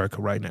in America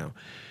right now.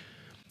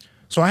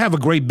 So I have a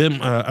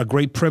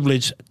great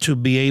privilege to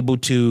be able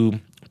to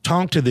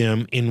talk to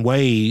them in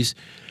ways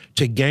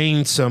to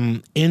gain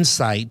some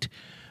insight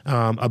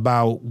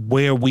about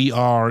where we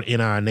are in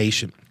our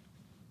nation.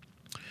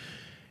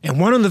 And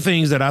one of the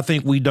things that I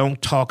think we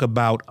don't talk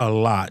about a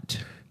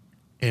lot,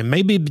 and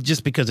maybe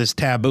just because it's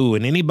taboo,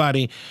 and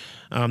anybody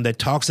that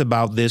talks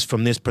about this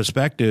from this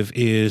perspective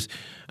is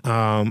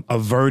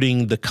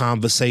averting the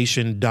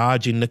conversation,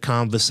 dodging the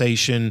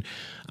conversation,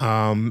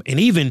 and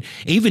even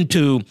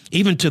to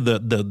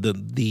the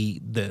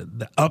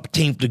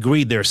upteenth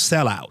degree, they're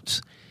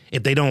sellouts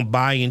if they don't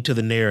buy into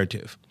the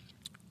narrative.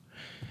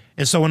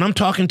 And so when I'm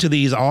talking to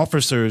these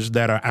officers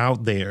that are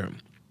out there,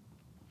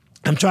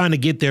 I'm trying to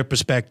get their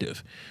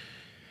perspective.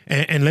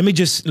 And let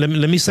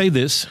me say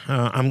this.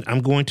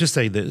 I'm going to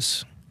say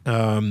this.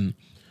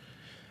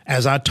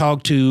 As I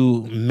talk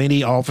to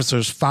many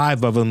officers,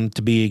 5 of them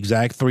to be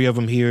exact, 3 of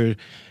them here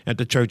at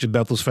the Church of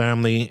Bethel's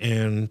Family,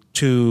 and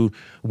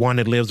 1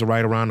 that lives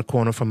right around the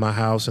corner from my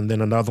house, and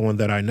then another one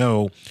that I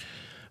know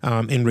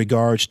in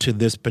regards to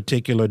this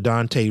particular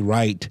Daunte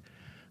Wright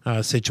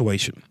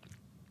situation.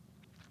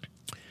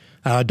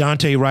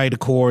 Daunte Wright, of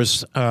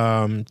course,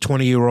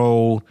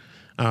 20-year-old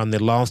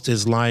that lost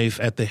his life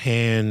at the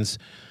hands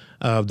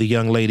of the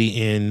young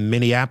lady in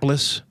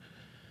Minneapolis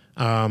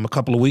a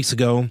couple of weeks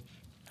ago.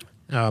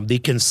 The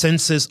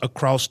consensus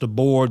across the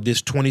board,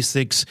 this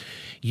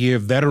 26-year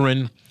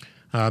veteran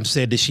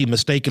said that she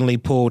mistakenly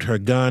pulled her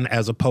gun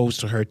as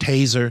opposed to her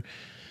taser.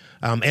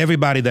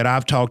 Everybody that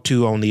I've talked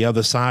to on the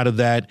other side of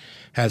that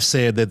have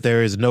said that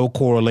there is no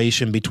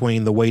correlation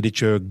between the way that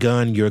your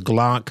gun, your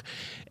Glock,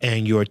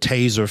 and your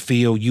taser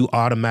feel. You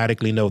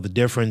automatically know the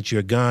difference.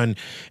 Your gun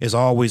is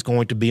always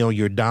going to be on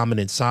your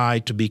dominant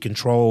side to be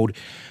controlled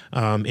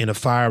in a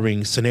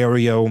firing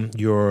scenario.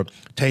 Your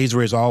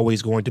taser is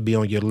always going to be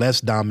on your less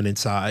dominant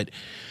side.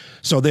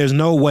 So there's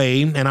no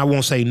way, and I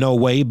won't say no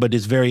way, but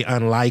it's very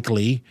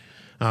unlikely,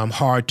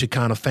 hard to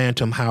kind of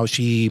phantom how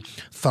she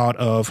thought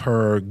of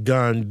her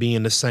gun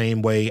being the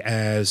same way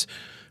as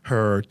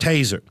her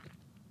taser.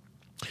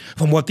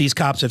 From what these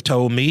cops have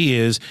told me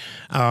is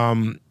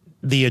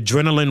the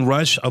adrenaline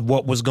rush of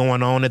what was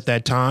going on at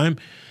that time,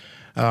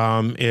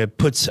 it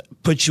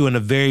puts you in a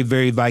very,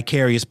 very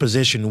vicarious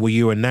position where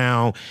you are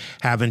now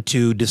having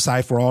to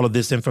decipher all of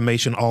this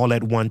information all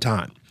at one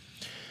time.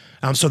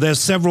 So there's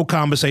several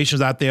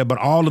conversations out there, but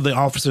all of the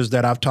officers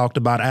that I've talked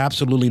about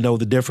absolutely know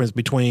the difference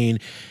between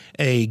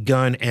a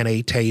gun and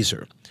a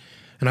taser.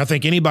 And I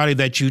think anybody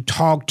that you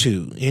talk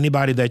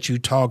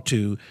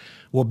to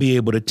will be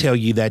able to tell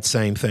you that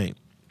same thing.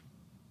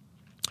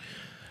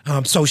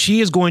 So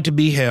she is going to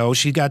be held.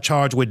 She got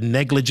charged with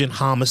negligent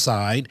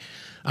homicide,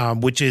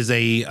 which is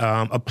a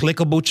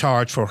applicable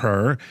charge for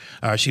her.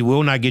 She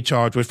will not get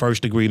charged with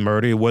first-degree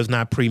murder. It was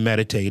not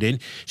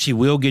premeditated. She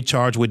will get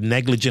charged with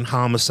negligent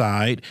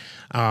homicide,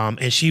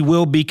 and she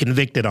will be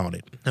convicted on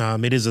it.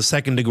 It is a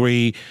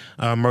second-degree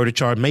murder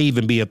charge, may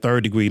even be a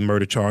third-degree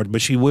murder charge,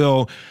 but she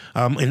will,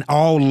 in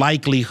all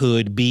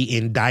likelihood, be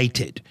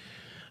indicted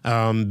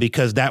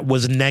because that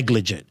was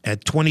negligent.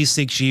 At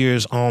 26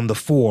 years on the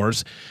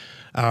force,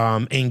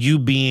 and you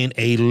being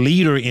a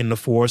leader in the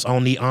force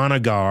on the honor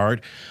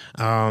guard,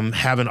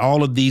 having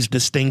all of these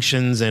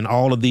distinctions and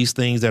all of these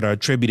things that are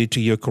attributed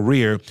to your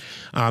career,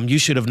 you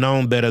should have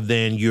known better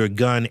than your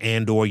gun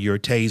and or your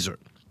taser.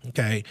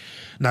 Okay.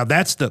 Now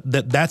that's the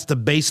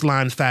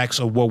baseline facts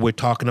of what we're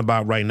talking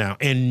about right now.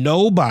 And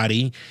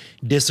nobody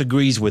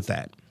disagrees with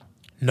that.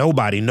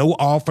 Nobody, no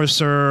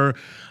officer,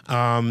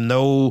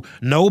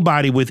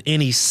 nobody with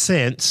any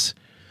sense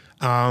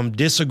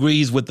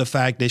disagrees with the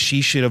fact that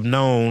she should have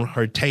known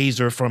her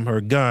taser from her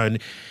gun,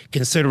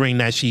 considering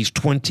that she's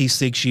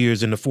 26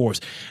 years in the force.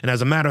 And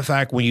as a matter of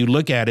fact, when you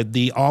look at it,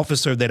 the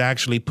officer that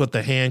actually put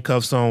the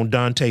handcuffs on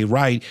Daunte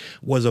Wright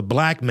was a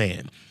black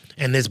man.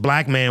 And this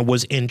black man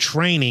was in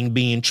training,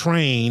 being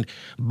trained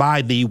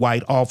by the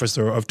white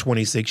officer of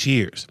 26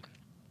 years.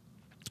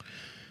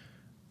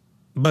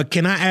 But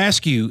can I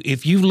ask you,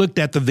 if you've looked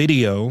at the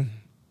video,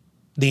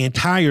 the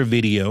entire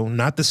video,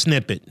 not the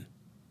snippet,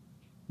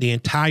 the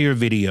entire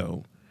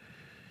video,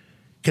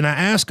 can I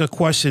ask a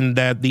question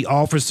that the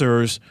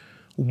officers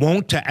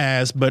want to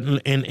ask? But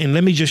and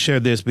let me just share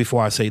this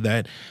before I say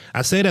that.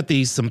 I said at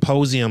the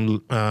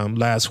symposium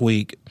last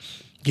week,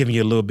 giving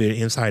you a little bit of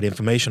inside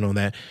information on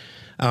that.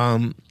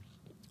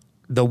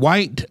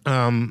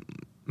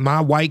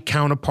 My white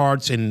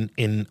counterparts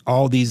in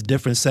all these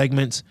different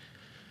segments,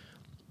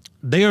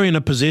 they are in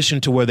a position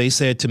to where they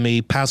said to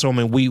me, Pastor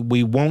Ullman,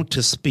 we want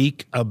to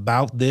speak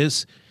about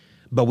this,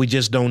 but we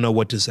just don't know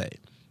what to say.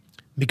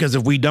 Because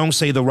if we don't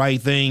say the right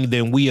thing,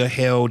 then we are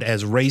held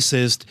as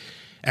racist,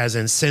 as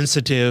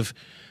insensitive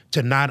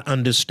to not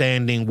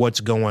understanding what's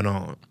going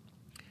on.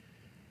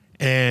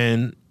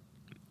 And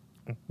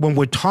when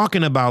we're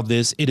talking about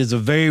this, it is a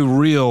very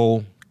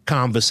real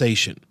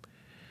conversation.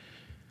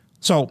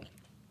 So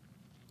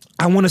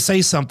I want to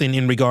say something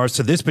in regards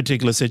to this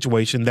particular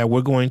situation that I'm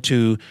going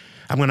to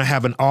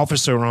have an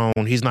officer on.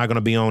 He's not going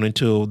to be on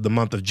until the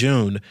month of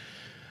June,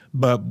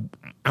 but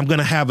I'm going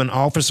to have an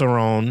officer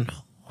on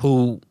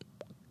who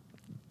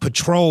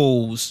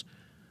patrols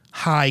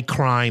high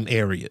crime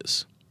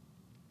areas.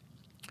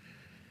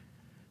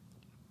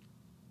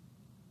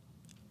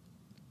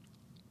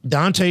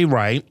 Daunte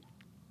Wright,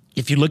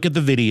 if you look at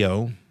the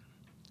video,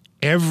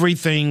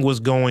 everything was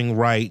going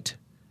right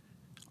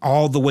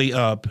all the way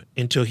up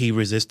until he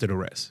resisted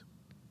arrest.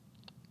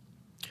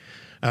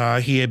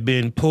 He had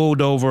been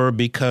pulled over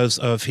because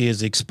of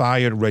his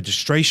expired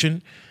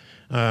registration,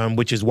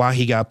 which is why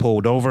he got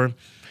pulled over.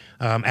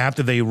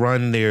 After they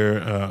run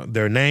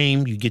their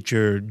name, you get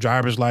your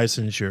driver's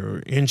license, your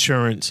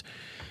insurance,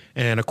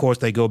 and of course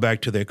they go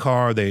back to their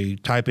car. They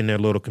type in their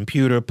little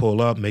computer,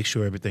 pull up, make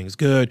sure everything's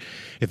good.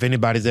 If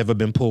anybody's ever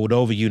been pulled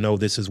over, you know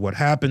this is what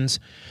happens.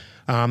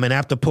 And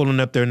after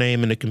pulling up their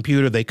name in the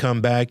computer, they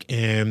come back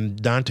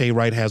and Daunte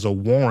Wright has a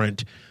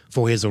warrant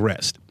for his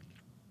arrest.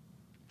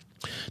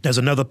 There's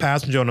another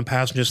passenger on the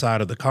passenger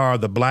side of the car.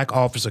 The black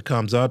officer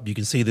comes up. You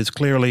can see this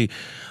clearly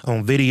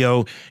on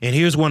video. And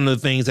here's one of the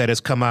things that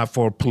has come out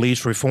for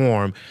police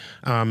reform.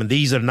 And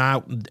these are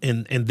not,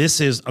 and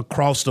this is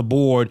across the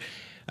board.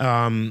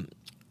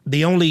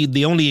 The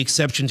only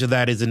exception to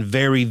that is in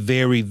very,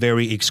 very,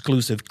 very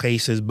exclusive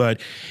cases. But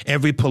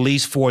every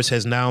police force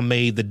has now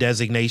made the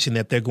designation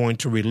that they're going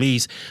to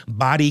release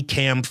body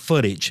cam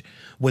footage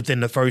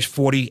within the first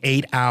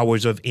 48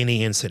 hours of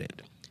any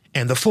incident,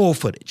 and the full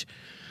footage.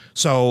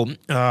 So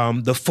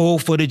the full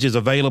footage is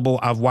available.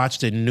 I've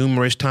watched it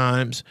numerous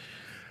times.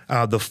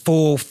 The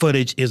full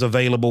footage is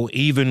available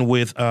even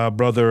with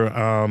Brother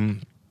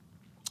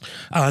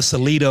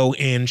Salito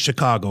in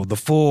Chicago. The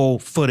full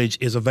footage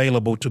is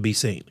available to be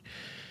seen.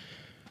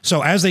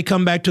 So as they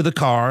come back to the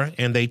car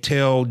and they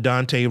tell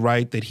Daunte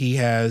Wright that he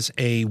has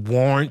a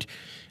warrant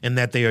and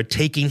that they are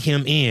taking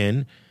him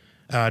in,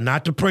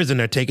 not to prison,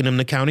 they're taking him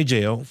to county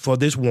jail for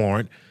this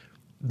warrant,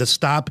 the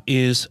stop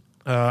is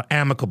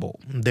amicable.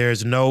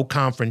 There's no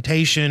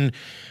confrontation.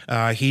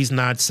 He's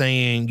not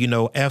saying,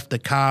 F the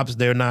cops.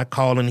 They're not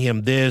calling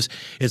him this.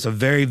 It's a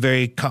very,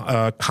 very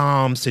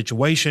calm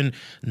situation.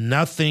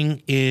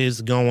 Nothing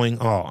is going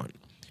on.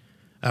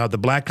 The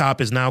black cop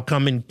is now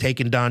coming,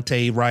 taking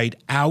Daunte Wright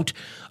out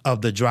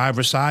of the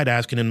driver's side,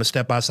 asking him to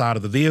step outside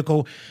of the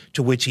vehicle,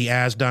 to which he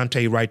asks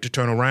Daunte Wright to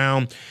turn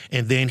around.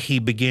 And then he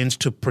begins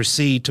to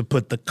proceed to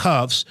put the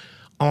cuffs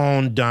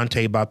on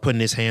Daunte by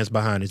putting his hands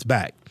behind his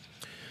back.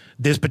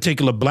 This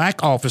particular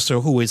black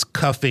officer who is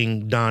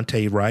cuffing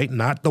Daunte Wright,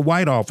 not the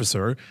white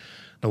officer.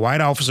 The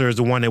white officer is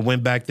the one that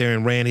went back there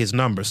and ran his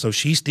number. So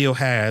she still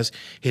has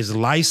his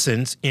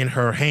license in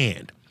her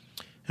hand.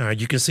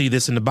 You can see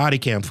this in the body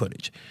cam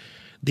footage.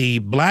 The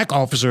black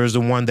officer is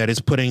the one that is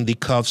putting the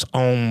cuffs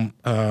on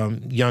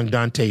young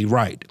Daunte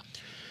Wright.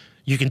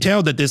 You can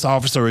tell that this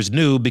officer is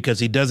new because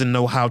he doesn't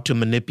know how to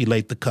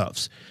manipulate the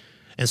cuffs.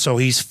 And so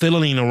he's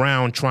fiddling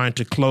around trying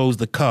to close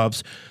the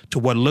cuffs to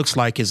what looks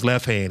like his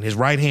left hand. His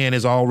right hand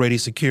is already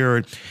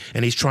secured,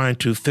 and he's trying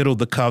to fiddle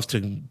the cuffs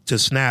to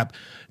snap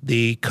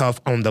the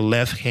cuff on the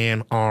left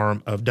hand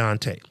arm of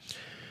Daunte.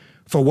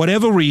 For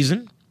whatever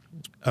reason,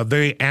 a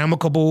very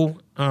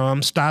amicable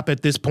stop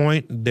at this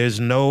point. There's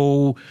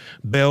no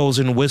bells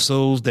and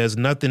whistles. There's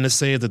nothing to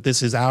say that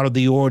this is out of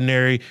the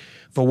ordinary.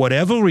 For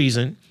whatever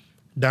reason,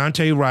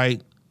 Daunte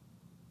Wright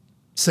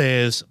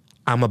says,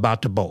 "I'm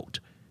about to bolt,"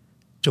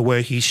 to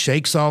where he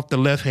shakes off the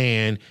left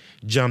hand,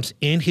 jumps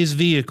in his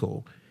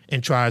vehicle,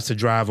 and tries to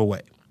drive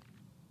away.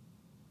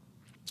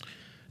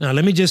 Now,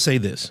 let me just say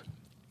this.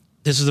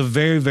 This is a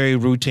very, very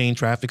routine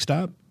traffic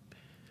stop.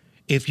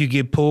 If you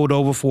get pulled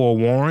over for a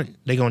warrant,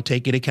 they're going to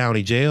take you to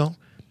county jail.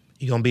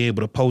 You're going to be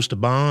able to post a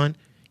bond.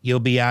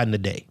 You'll be out in a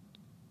day.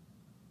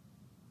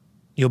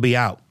 You'll be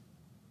out.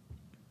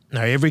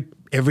 Now,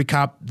 every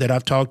cop that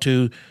I've talked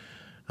to,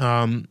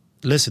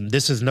 listen,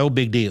 this is no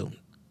big deal.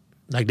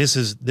 Like, this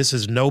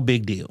is no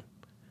big deal.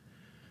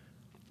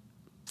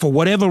 For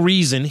whatever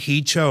reason, he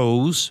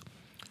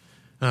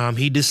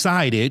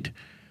decided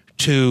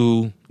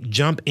to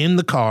jump in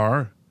the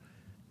car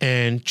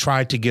and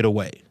try to get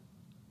away.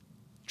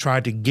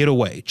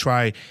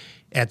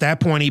 At that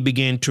point, he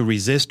began to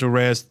resist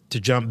arrest, to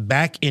jump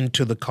back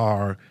into the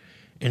car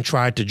and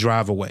try to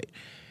drive away.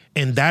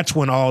 And that's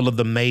when all of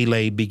the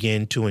melee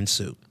began to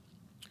ensue.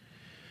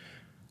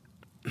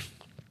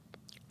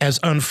 As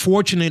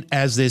unfortunate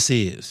as this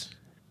is,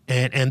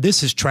 and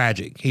this is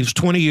tragic. He was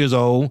 20 years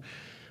old.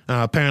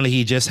 Apparently,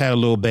 he just had a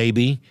little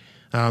baby.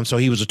 So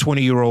he was a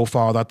 20-year-old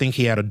father. I think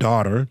he had a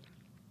daughter.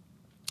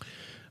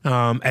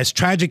 As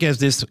tragic as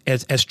this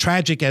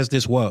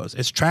was,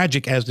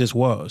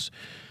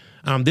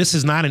 this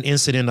is not an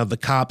incident of the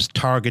cops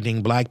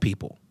targeting black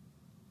people.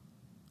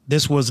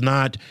 This was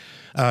not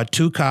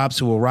two cops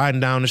who were riding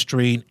down the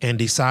street and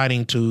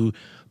deciding to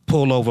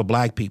pull over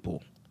black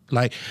people.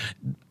 Like,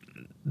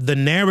 the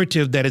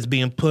narrative that is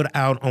being put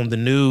out on the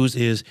news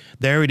is,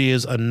 there it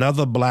is,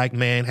 another black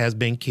man has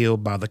been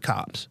killed by the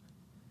cops.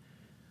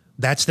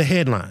 That's the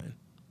headline.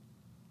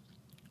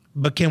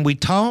 But can we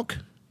talk?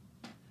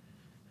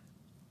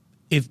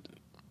 If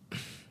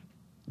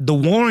the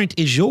warrant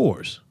is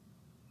yours,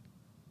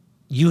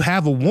 you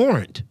have a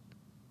warrant.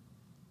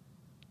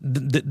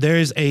 There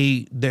is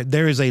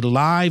a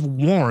live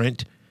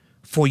warrant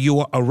for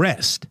your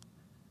arrest.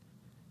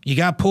 You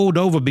got pulled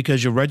over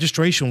because your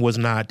registration was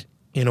not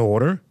in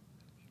order.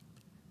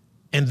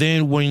 And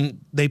then when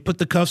they put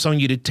the cuffs on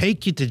you to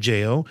take you to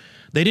jail,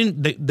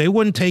 they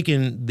weren't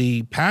taking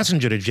the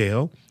passenger to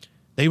jail.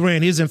 They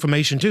ran his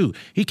information too.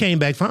 He came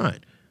back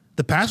fine.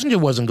 The passenger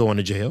wasn't going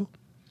to jail.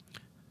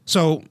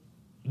 So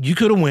you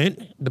could have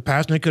went, the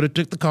passenger could have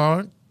took the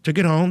car, took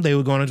it home. They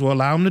were going to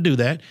allow him to do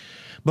that.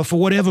 But for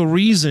whatever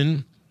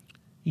reason,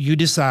 you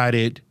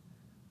decided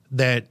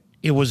that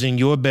it was in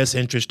your best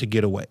interest to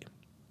get away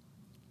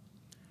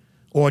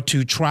or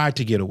to try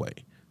to get away.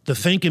 The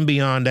thinking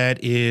beyond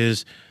that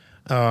is,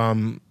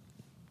 I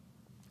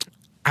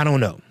don't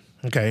know,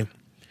 okay?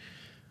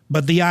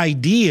 But the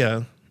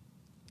idea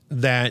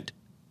that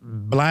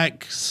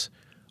blacks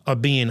are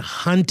being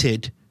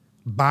hunted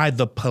by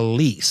the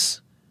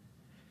police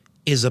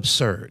is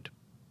absurd.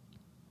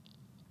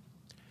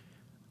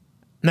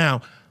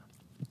 Now,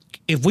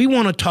 if we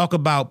want to talk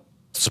about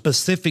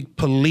specific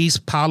police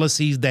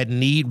policies that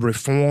need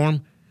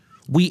reform,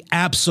 we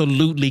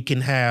absolutely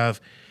can have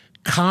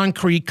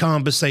concrete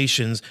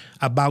conversations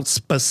about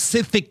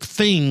specific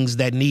things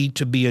that need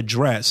to be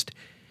addressed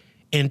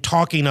in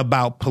talking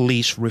about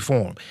police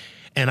reform.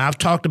 And I've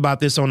talked about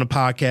this on the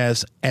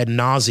podcast ad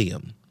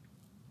nauseum.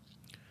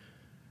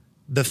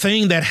 The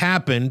thing that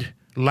happened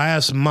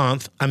last May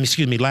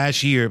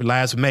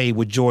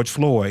with George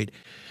Floyd,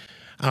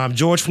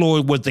 George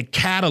Floyd was the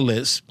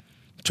catalyst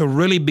to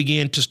really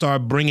begin to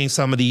start bringing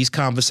some of these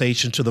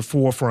conversations to the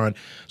forefront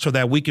so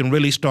that we can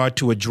really start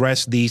to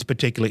address these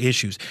particular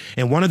issues.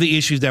 And one of the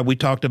issues that we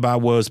talked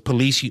about was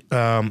police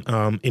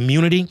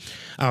immunity.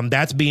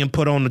 That's being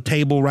put on the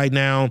table right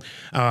now.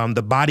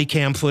 The body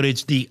cam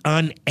footage, the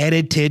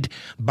unedited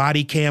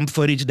body cam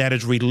footage that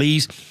is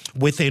released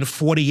within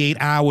 48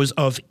 hours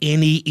of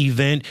any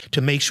event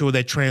to make sure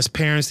that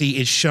transparency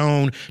is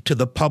shown to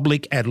the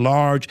public at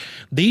large.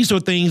 These are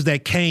things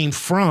that came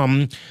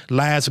from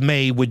last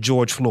May with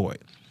George Floyd.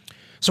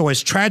 So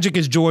as tragic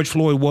as George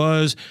Floyd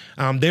was,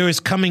 there is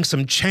coming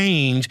some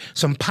change,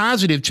 some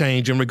positive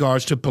change in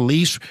regards to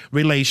police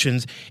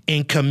relations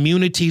in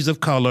communities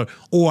of color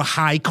or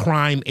high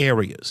crime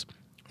areas,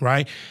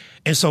 right?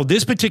 And so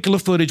this particular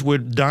footage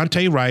with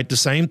Daunte Wright, the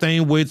same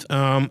thing with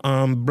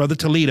Brother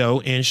Toledo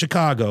in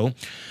Chicago,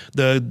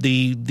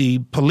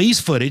 the police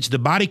footage, the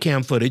body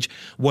cam footage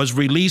was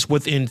released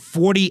within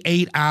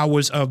 48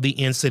 hours of the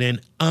incident,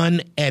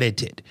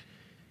 unedited.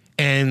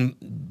 And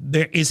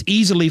there is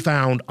easily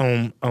found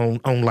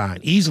online,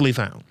 easily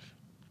found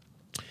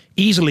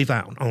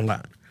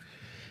online.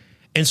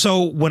 And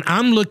so when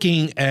I'm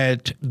looking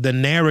at the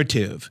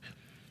narrative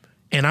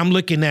and I'm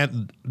looking at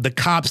the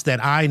cops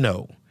that I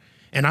know,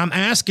 and I'm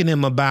asking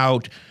them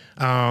about,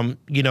 a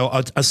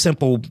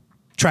simple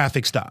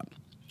traffic stop,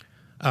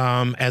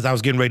 as I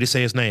was getting ready to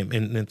say his name,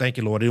 and thank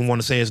you, Lord, I didn't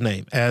want to say his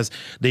name. As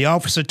the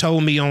officer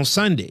told me on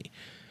Sunday,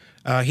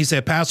 he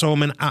said, Pastor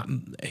Holman,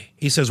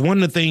 he says,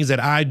 one of the things that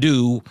I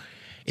do,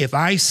 if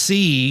I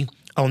see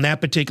on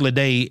that particular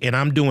day and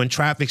I'm doing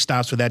traffic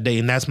stops for that day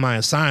and that's my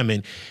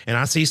assignment, and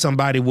I see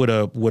somebody with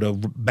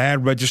a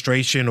bad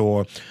registration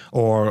or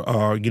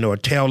a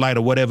tail light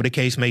or whatever the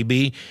case may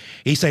be,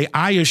 he say,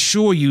 I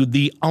assure you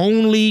the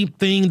only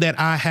thing that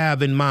I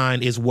have in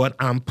mind is what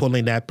I'm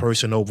pulling that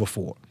person over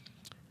for.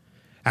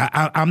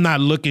 I'm not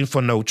looking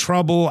for no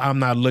trouble. I'm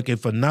not looking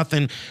for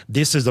nothing.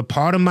 This is a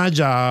part of my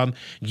job.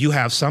 You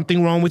have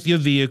something wrong with your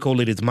vehicle.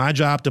 It is my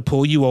job to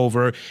pull you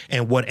over,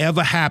 and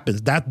whatever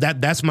happens,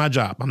 that's my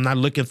job. I'm not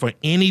looking for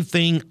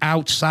anything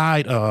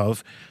outside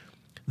of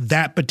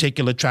that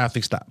particular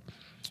traffic stop.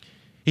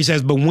 He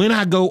says, but when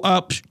I go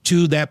up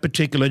to that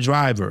particular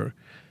driver,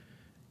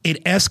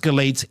 it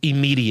escalates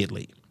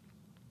immediately.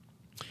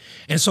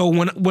 And so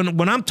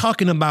when I'm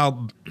talking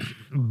about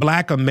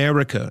Black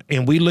America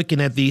and we're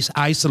looking at these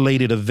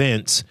isolated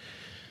events,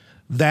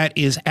 that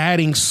is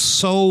adding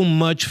so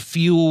much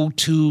fuel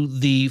to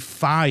the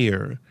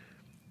fire,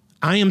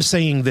 I am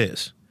saying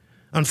this.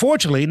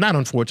 Unfortunately, not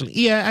unfortunately,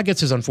 yeah, I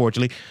guess it's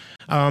unfortunately.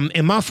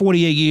 In my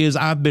 48 years,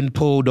 I've been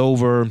pulled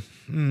over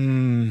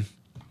 10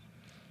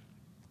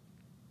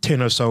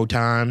 or so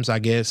times, I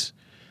guess,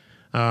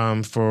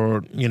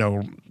 for,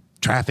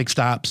 traffic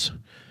stops.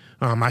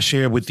 I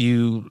shared with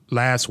you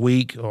last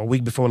week or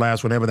week before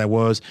last, whenever that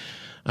was.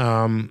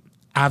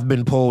 I've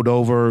been pulled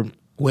over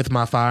with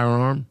my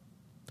firearm.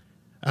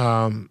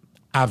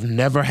 I've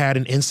never had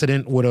an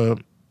incident with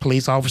a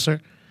police officer,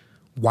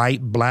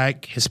 white,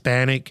 Black,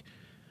 Hispanic,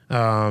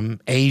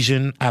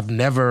 Asian. I've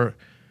never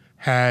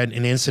had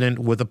an incident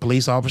with a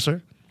police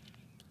officer.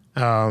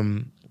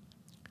 I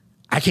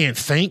can't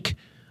think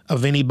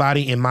of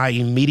anybody in my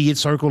immediate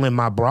circle, in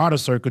my broader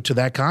circle, to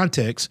that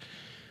context,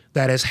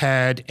 that has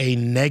had a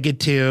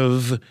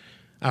negative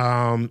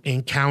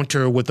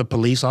encounter with a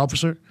police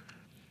officer.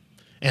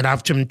 And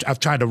I've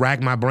tried to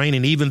rack my brain,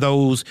 and even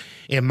those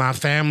in my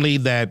family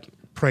that,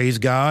 praise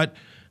God,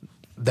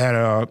 that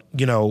are,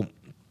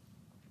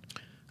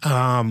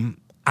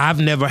 I've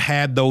never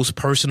had those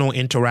personal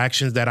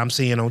interactions that I'm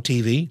seeing on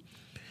TV.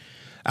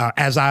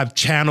 As I've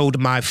channeled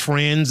my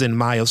friends and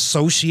my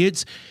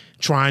associates,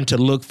 trying to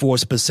look for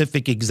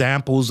specific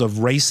examples of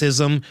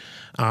racism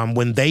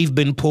when they've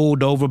been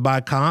pulled over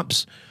by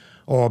cops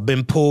or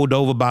been pulled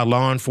over by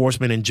law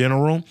enforcement in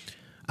general,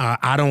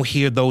 I don't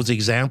hear those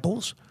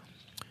examples.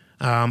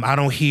 I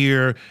don't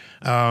hear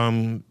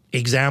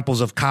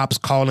examples of cops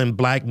calling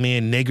Black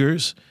men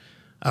niggers,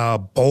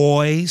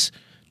 boys,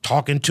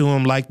 talking to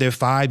them like they're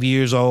 5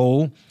 years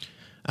old.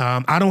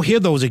 I don't hear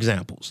those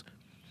examples.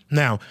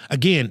 Now,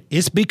 again,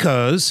 it's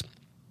because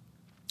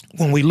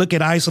when we look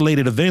at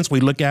isolated events, we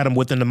look at them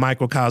within the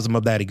microcosm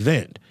of that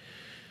event.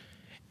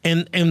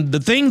 And the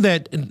thing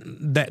that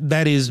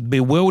is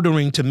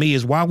bewildering to me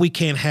is why we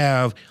can't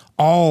have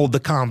all the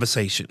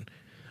conversation.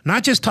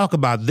 Not just talk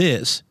about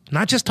this,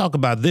 not just talk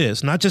about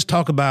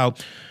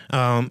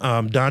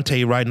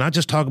Dante Wright, not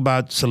just talk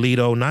about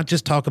Salito, not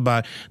just talk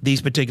about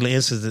these particular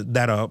instances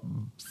that are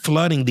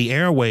flooding the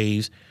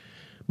airwaves,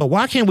 but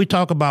why can't we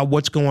talk about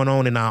what's going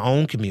on in our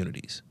own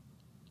communities?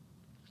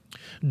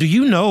 Do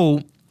you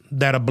know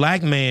that a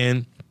Black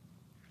man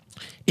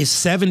is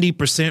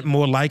 70%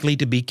 more likely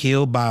to be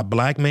killed by a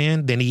Black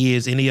man than he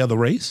is any other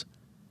race?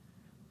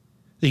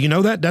 Do you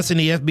know that? That's in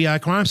the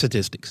FBI crime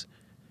statistics.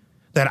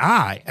 That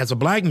I, as a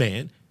Black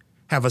man,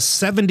 have a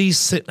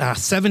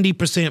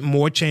 70%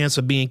 more chance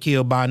of being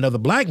killed by another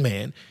Black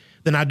man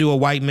than I do a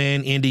white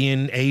man,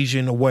 Indian,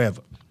 Asian, or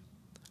wherever.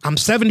 I'm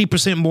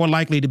 70% more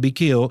likely to be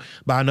killed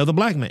by another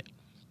Black man.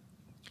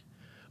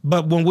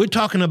 But when we're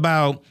talking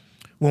about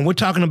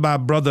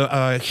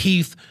brother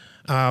Heath,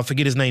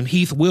 forget his name,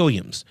 Heath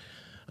Williams.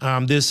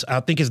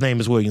 I think his name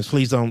is Williams.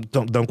 Please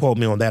don't quote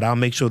me on that. I'll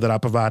make sure that I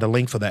provide a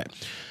link for that.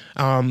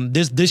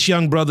 This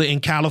young brother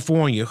in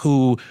California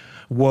who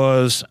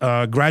was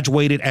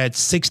graduated at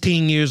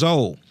 16 years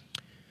old,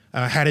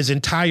 had his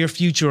entire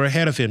future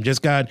ahead of him,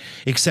 just got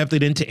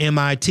accepted into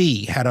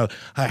MIT, had a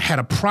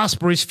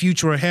prosperous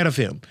future ahead of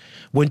him,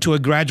 went to a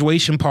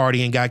graduation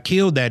party and got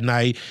killed that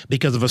night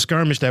because of a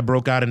skirmish that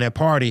broke out in that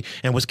party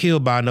and was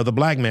killed by another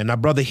Black man. Now,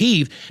 Brother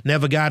Heath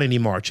never got any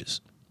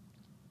marches.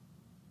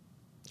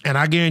 And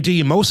I guarantee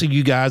you, most of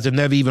you guys have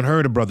never even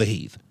heard of Brother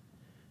Heath.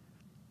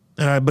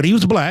 But he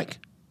was Black.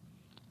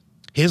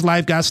 His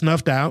life got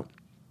snuffed out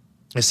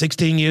at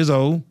 16 years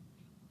old,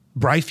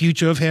 bright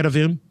future ahead of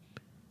him,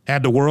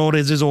 had the world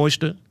as his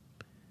oyster,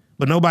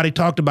 but nobody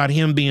talked about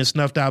him being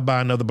snuffed out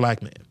by another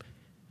Black man.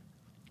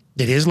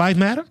 Did his life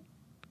matter?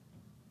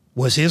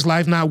 Was his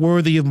life not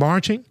worthy of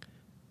marching?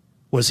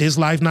 Was his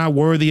life not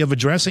worthy of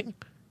addressing?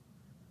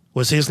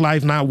 Was his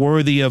life not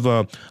worthy of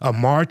a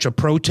march, a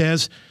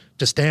protest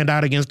to stand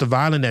out against the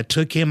violence that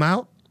took him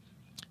out?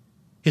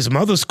 His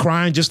mother's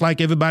crying just like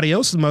everybody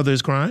else's mother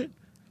is crying.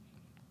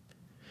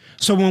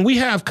 So when we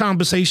have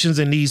conversations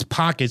in these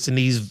pockets, in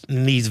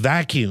these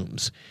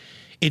vacuums,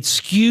 it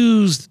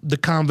skews the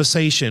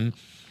conversation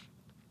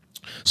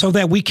so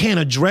that we can't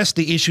address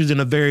the issues in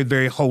a very,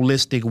 very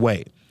holistic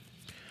way.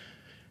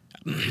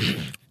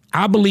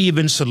 I believe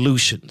in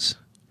solutions,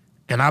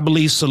 and I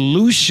believe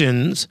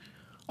solutions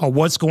are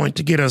what's going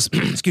to get us,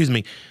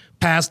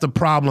 past the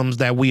problems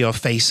that we are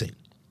facing.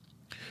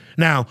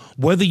 Now,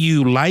 whether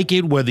you like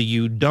it, whether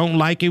you don't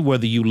like it,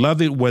 whether you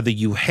love it, whether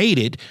you hate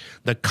it,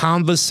 the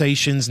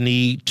conversations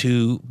need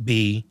to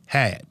be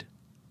had.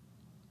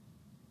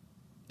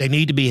 They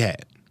need to be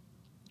had.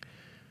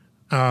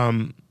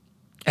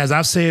 as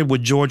I said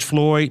with George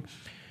Floyd,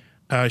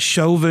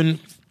 Chauvin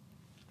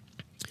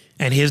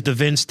and his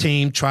defense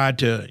team tried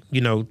to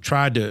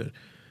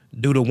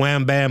do the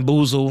wham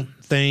bamboozle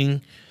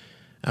thing.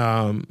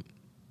 But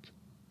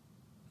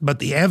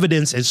the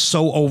evidence is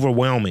so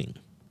overwhelming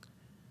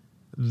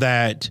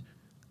that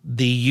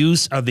the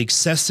use of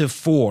excessive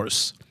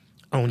force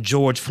on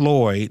George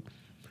Floyd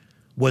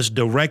was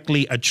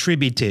directly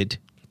attributed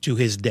to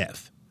his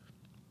death.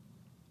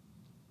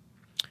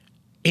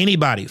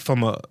 Anybody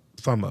from a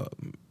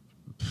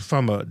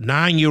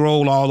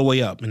 9-year-old all the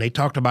way up, and they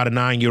talked about a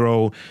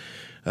 9-year-old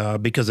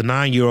because the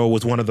 9-year-old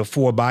was one of the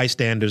 4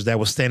 bystanders that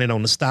was standing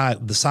on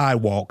the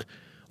sidewalk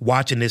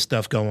watching this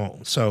stuff go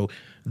on. So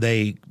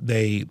they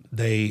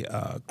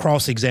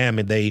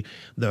cross-examined. The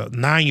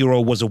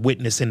 9-year-old was a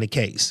witness in the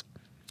case,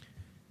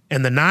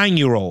 and the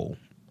 9-year-old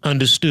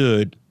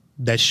understood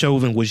that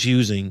Chauvin was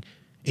using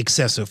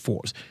excessive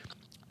force.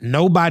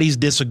 Nobody's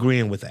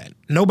disagreeing with that.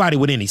 Nobody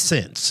with any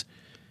sense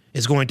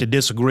is going to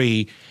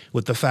disagree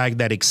with the fact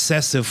that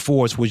excessive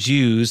force was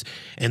used,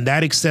 and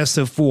that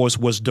excessive force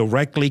was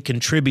directly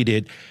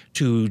contributed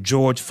to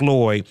George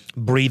Floyd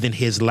breathing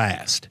his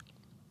last.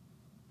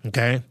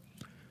 Okay?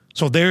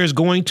 So there is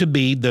going to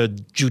be, the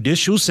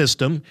judicial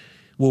system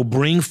will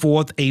bring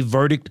forth a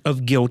verdict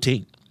of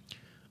guilty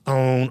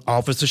on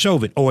Officer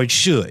Chauvin, or it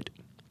should.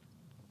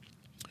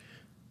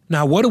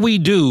 Now, what do we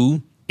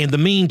do in the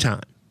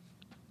meantime?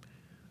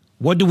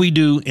 What do we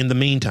do in the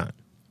meantime?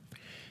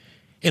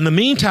 In the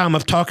meantime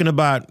of talking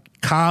about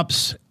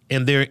cops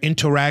and their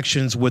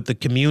interactions with the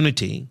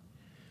community,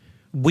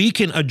 we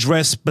can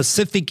address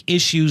specific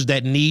issues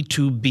that need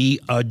to be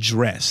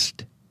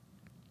addressed.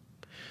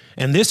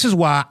 And this is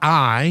why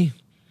I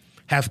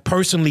have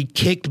personally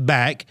kicked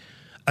back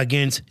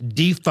against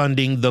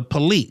defunding the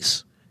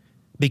police,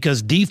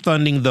 because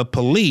defunding the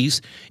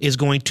police is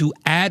going to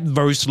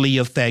adversely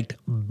affect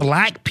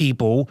Black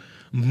people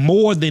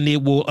more than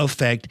it will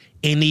affect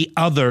any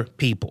other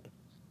people.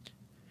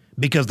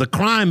 Because the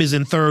crime is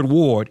in 3rd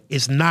Ward,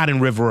 it's not in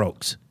River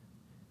Oaks.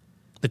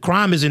 The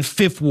crime is in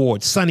 5th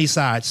Ward,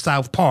 Sunnyside,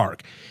 South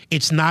Park.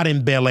 It's not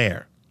in Bel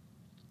Air.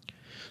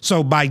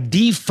 So by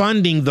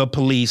defunding the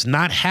police,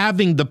 not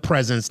having the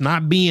presence,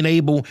 not being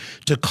able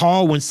to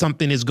call when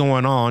something is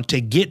going on, to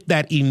get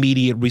that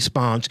immediate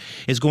response,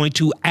 is going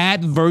to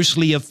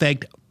adversely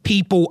affect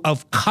people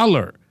of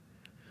color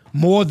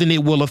more than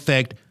it will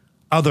affect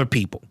other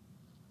people.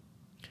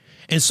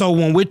 And so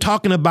when we're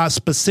talking about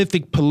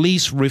specific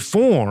police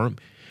reform,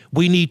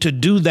 we need to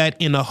do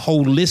that in a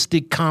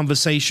holistic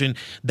conversation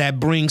that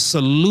brings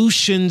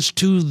solutions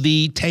to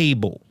the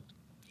table.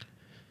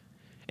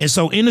 And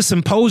so in the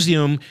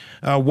symposium,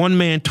 one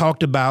man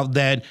talked about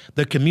that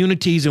the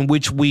communities in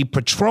which we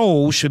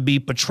patrol should be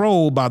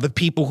patrolled by the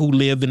people who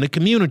live in the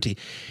community.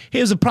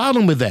 Here's the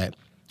problem with that.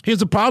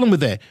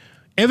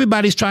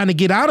 Everybody's trying to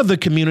get out of the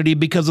community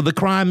because of the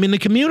crime in the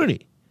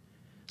community.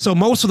 So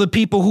most of the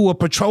people who are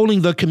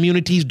patrolling the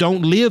communities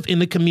don't live in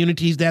the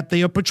communities that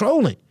they are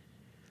patrolling.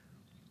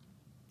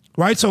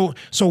 Right. So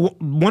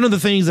one of the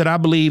things that I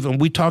believe,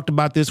 and we talked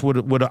about this with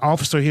an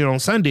officer here on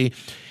Sunday,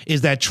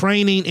 is that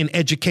training and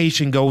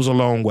education goes a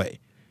long way.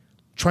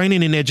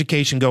 Training and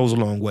education goes a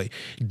long way.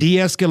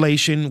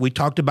 De-escalation. We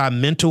talked about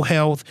mental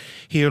health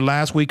here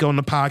last week on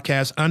the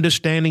podcast,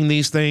 understanding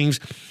these things,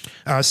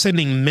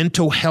 sending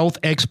mental health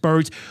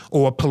experts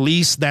or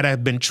police that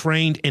have been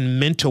trained in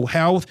mental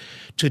health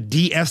to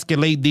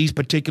de-escalate these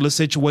particular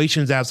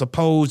situations, as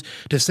opposed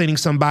to sending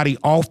somebody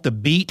off the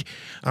beat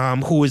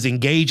who is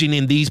engaging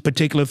in these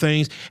particular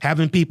things,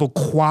 having people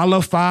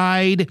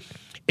qualified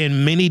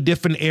in many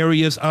different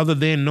areas other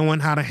than knowing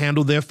how to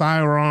handle their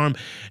firearm,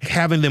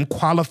 having them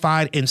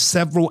qualified in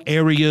several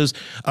areas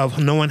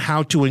of knowing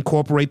how to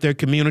incorporate their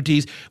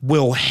communities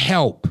will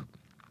help.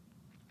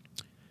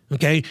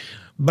 Okay.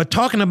 But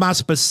talking about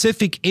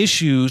specific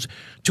issues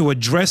to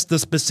address the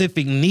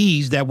specific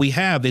needs that we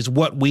have is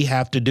what we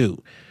have to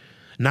do.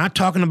 Not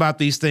talking about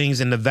these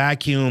things in the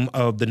vacuum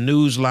of the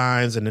news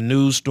lines and the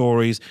news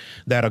stories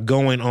that are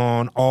going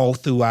on all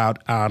throughout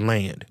our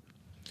land.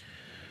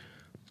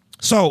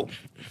 So,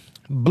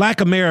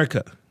 Black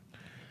America,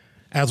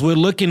 as we're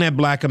looking at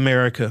Black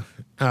America,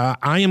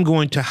 I am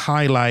going to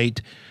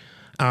highlight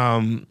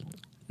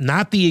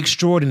not the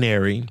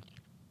extraordinary.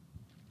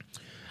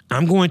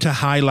 I'm going to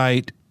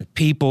highlight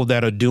people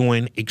that are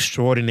doing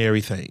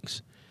extraordinary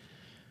things,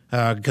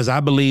 because I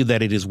believe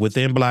that it is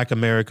within Black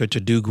America to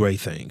do great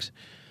things.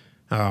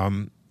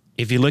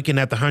 If you're looking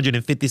at the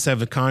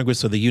 157th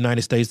Congress of the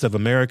United States of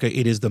America,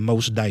 it is the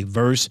most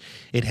diverse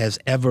it has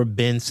ever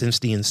been since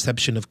the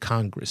inception of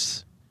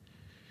Congress.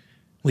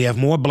 We have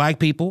more Black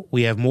people,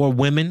 we have more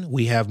women,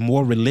 we have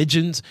more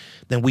religions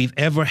than we've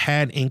ever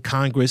had in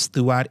Congress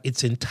throughout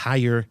its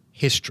entire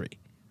history.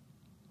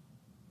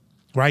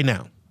 Right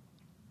now,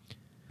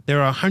 there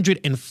are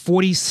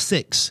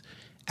 146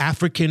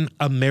 African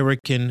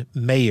American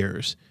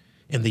mayors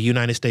in the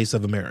United States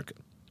of America.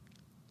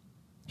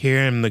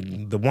 Here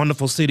in the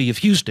wonderful city of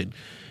Houston,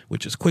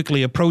 which is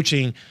quickly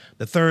approaching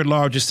the 3rd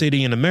largest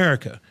city in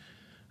America,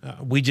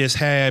 We just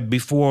had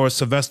before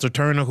Sylvester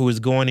Turner, who is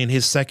going in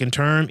his second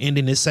term,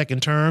 ending his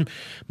second term.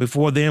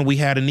 Before then, we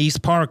had Anise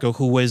Parker,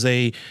 who was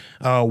a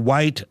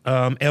white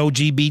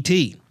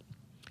LGBT,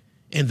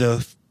 in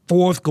the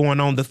fourth, going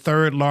on the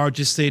third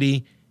largest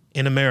city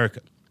in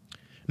America.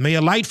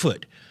 Mayor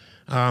Lightfoot,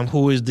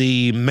 who is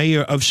the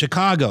mayor of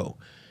Chicago,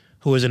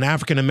 who is an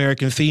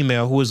African-American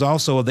female who is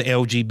also of the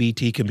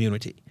LGBT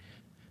community.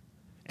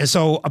 And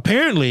so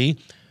apparently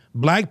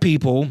Black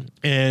people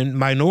and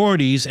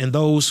minorities and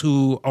those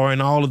who are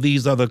in all of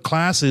these other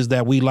classes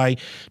that we like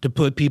to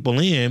put people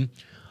in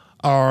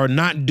are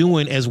not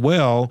doing as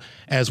well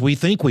as we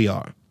think we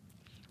are.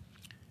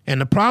 And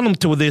the problem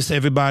to this,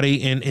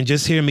 everybody, and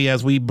just hear me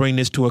as we bring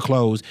this to a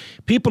close,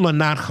 people are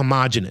not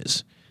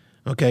homogenous.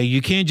 Okay,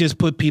 you can't just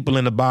put people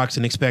in a box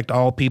and expect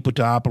all people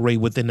to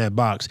operate within that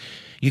box.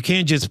 You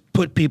can't just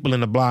put people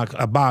in a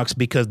box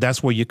because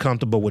that's where you're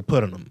comfortable with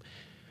putting them.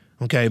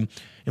 Okay, and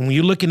when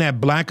you're looking at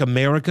Black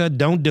America,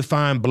 don't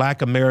define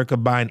Black America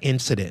by an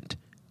incident.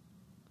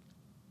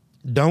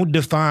 Don't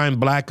define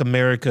Black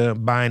America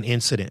by an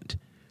incident.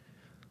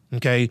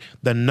 Okay,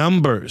 the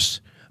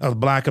numbers of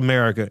Black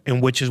America,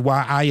 and which is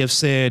why I have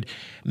said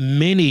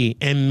many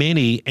and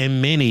many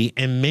and many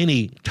and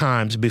many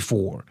times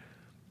before,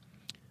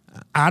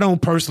 I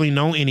don't personally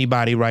know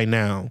anybody right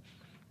now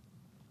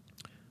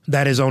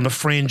that is on the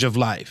fringe of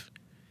life.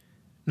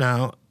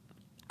 Now,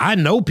 I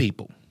know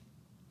people,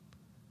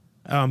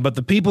 but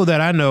the people that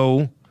I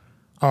know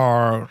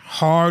are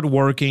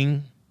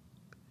hardworking,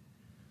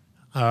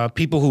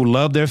 people who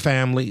love their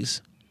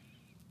families,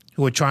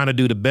 who are trying to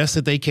do the best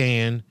that they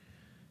can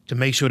to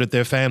make sure that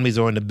their families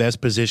are in the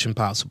best position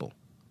possible.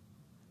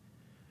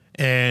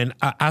 And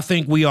I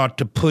think we ought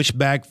to push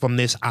back from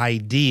this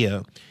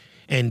idea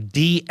and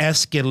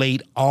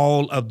de-escalate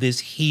all of this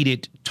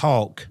heated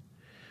talk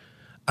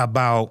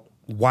about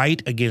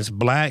white against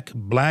Black,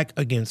 Black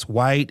against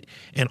white,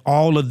 and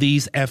all of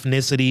these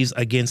ethnicities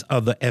against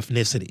other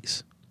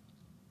ethnicities.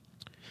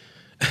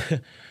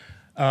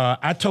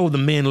 I told the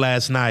men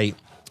last night,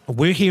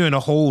 we're hearing a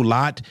whole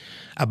lot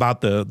about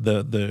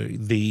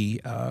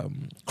the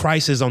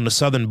crisis on the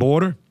southern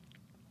border,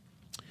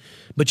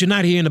 but you're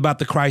not hearing about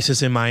the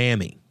crisis in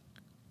Miami.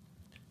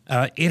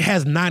 It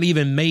has not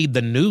even made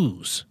the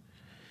news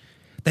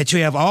that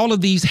you have all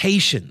of these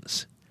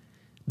Haitians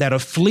that are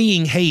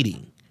fleeing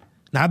Haiti.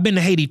 Now, I've been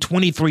to Haiti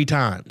 23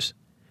 times.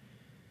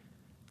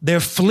 They're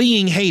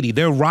fleeing Haiti.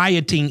 They're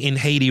rioting in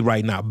Haiti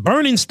right now,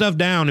 burning stuff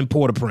down in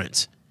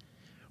Port-au-Prince,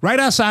 right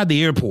outside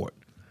the airport.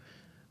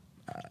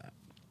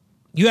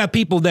 You have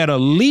people that are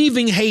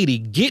leaving Haiti,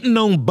 getting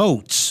on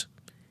boats,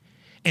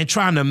 and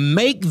trying to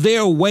make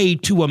their way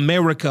to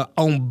America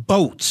on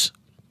boats.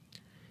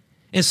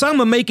 And some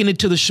are making it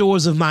to the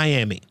shores of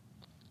Miami.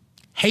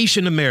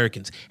 Haitian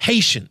Americans,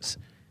 Haitians,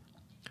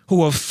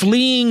 who are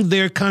fleeing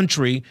their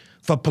country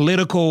for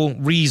political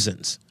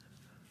reasons,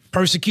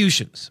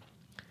 persecutions,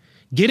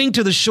 getting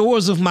to the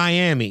shores of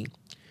Miami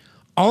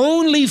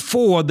only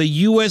for the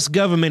U.S.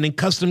 government and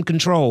custom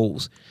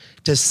controls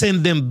to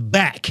send them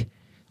back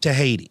to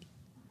Haiti.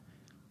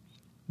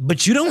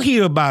 But you don't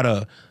hear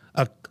about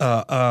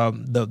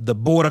the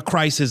border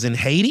crisis in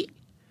Haiti.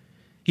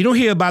 You don't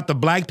hear about the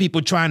Black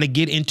people trying to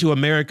get into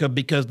America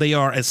because they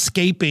are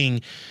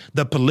escaping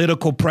the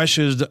political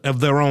pressures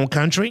of their own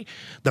country,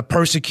 the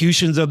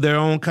persecutions of their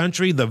own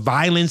country, the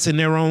violence in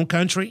their own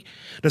country.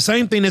 The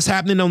same thing that's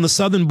happening on the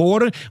southern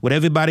border with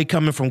everybody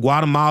coming from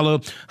Guatemala,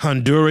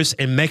 Honduras,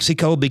 and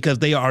Mexico because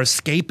they are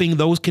escaping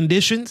those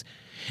conditions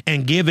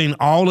and giving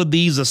all of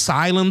these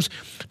asylums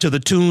to the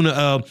tune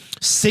of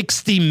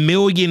 $60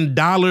 million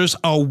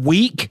a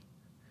week.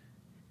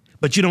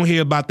 But you don't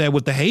hear about that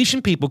with the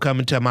Haitian people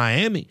coming to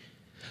Miami,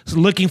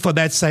 looking for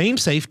that same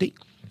safety,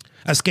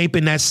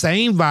 escaping that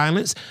same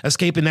violence,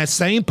 escaping that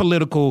same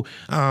political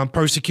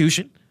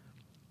persecution.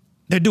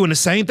 They're doing the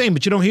same thing,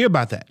 but you don't hear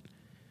about that.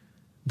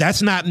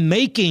 That's not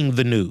making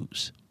the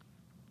news.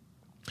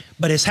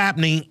 But it's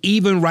happening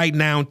even right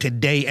now,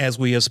 today, as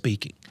we are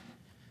speaking,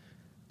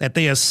 that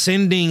they are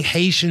sending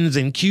Haitians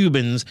and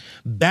Cubans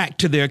back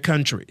to their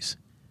countries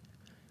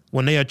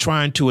when they are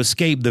trying to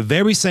escape the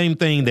very same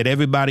thing that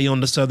everybody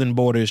on the southern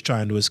border is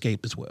trying to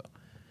escape as well.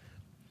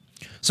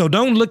 So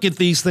don't look at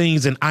these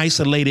things in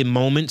isolated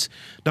moments.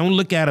 Don't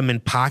look at them in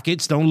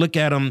pockets. Don't look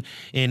at them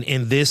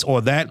in this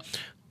or that.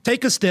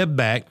 Take a step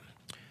back.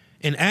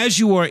 And as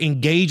you are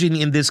engaging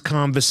in this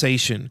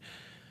conversation,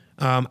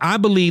 I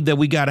believe that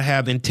we got to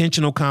have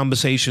intentional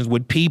conversations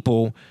with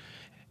people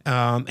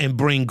and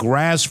bring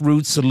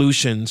grassroots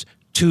solutions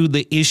to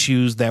the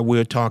issues that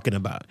we're talking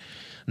about.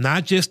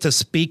 Not just to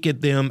speak at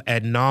them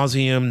ad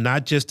nauseum,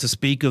 not just to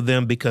speak of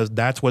them because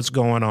that's what's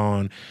going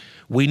on.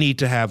 We need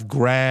to have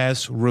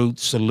grassroots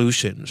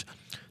solutions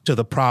to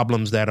the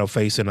problems that are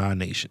facing our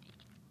nation.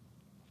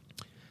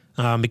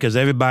 Because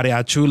everybody,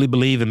 I truly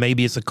believe, and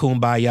maybe it's a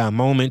kumbaya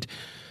moment.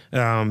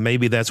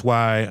 Maybe that's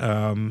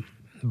why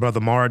Brother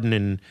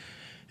Martin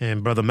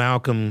and Brother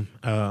Malcolm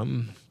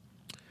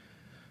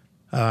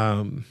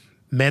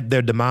met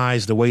their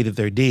demise the way that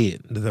they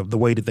did, the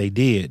way that they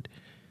did.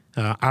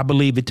 I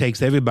believe it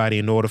takes everybody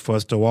in order for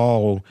us to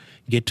all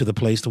get to the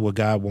place to where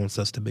God wants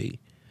us to be.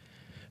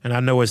 And I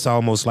know it's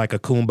almost like a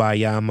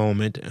kumbaya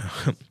moment.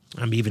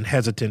 I'm even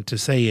hesitant to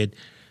say it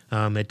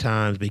at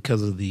times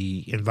because of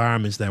the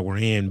environments that we're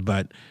in.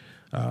 But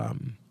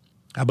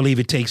I believe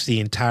it takes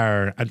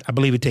I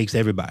believe it takes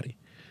everybody.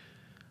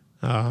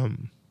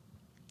 And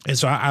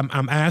so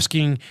I'm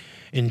asking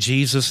in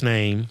Jesus'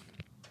 name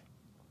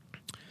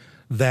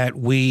that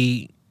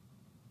we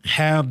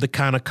have the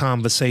kind of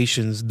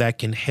conversations that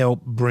can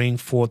help bring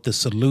forth the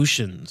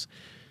solutions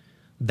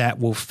that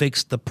will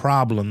fix the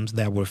problems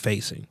that we're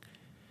facing.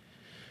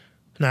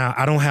 Now,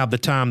 I don't have the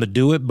time to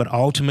do it, but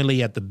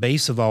ultimately at the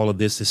base of all of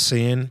this is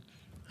sin.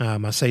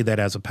 I say that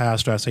as a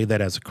pastor. I say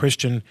that as a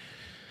Christian.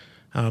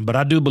 But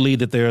I do believe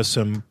that there are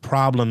some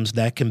problems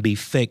that can be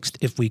fixed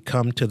if we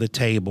come to the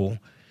table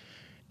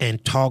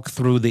and talk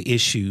through the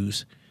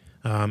issues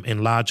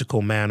in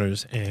logical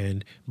manners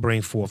and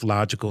bring forth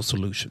logical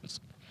solutions.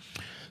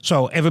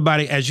 So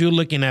everybody, as you're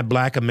looking at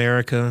Black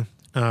America,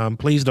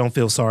 please don't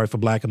feel sorry for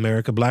Black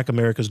America. Black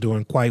America is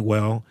doing quite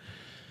well.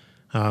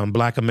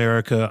 Black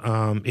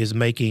America is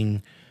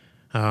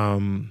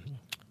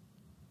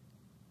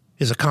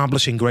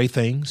accomplishing great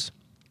things.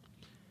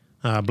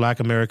 Black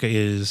America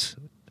is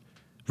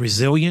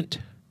resilient.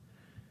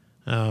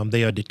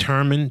 They are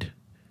determined.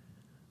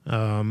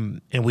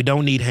 And we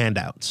don't need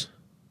handouts.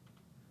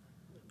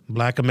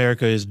 Black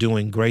America is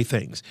doing great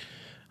things.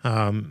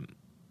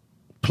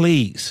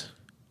 Please,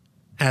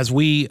 as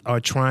we are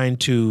trying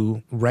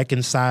to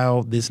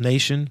reconcile this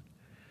nation,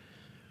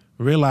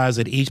 realize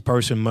that each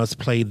person must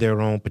play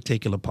their own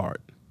particular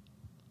part.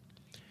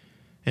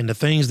 And the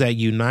things that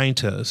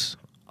unite us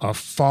are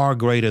far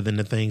greater than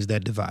the things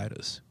that divide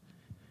us.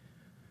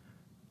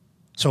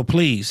 So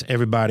please,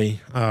 everybody,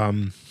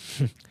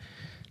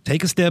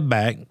 take a step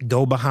back,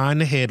 go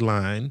behind the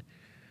headline,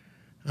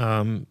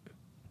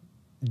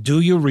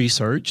 do your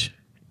research,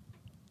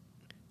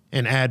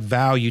 and add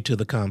value to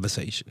the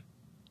conversation,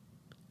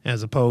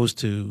 as opposed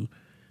to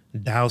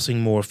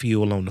dousing more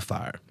fuel on the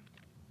fire.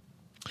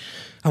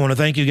 I want to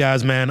thank you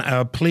guys, man.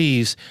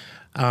 Please,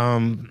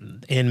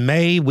 in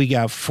May, we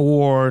got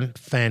 4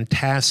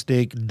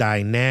 fantastic,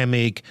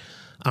 dynamic,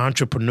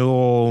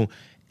 entrepreneurial,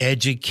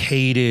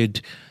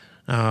 educated,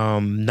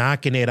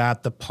 knocking it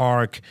out the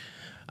park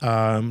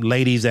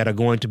ladies that are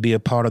going to be a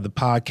part of the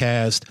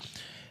podcast.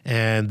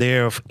 And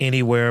they're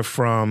anywhere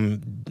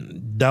from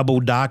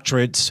double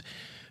doctorates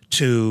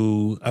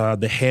to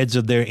the heads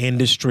of their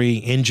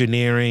industry,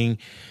 engineering,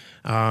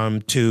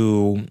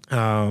 to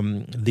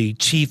the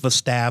chief of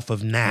staff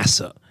of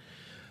NASA.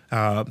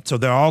 So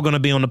they're all going to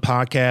be on the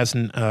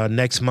podcast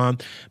next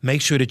month.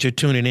 Make sure that you're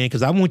tuning in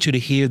because I want you to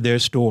hear their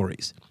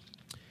stories.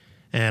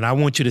 And I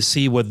want you to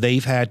see what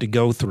they've had to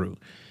go through.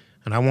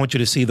 And I want you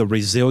to see the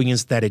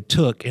resilience that it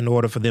took in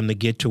order for them to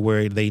get to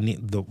where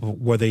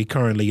they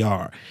currently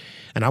are.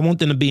 And I want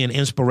them to be an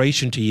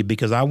inspiration to you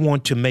because I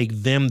want to make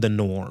them the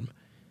norm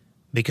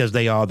because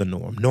they are the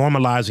norm.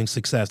 Normalizing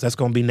success. That's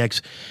going to be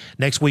next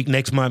week,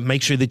 next month.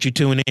 Make sure that you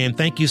tune in.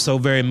 Thank you so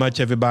very much,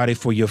 everybody,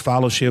 for your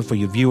fellowship, for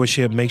your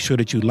viewership. Make sure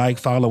that you like,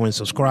 follow, and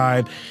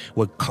subscribe.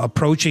 We're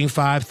approaching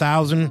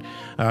 5,000.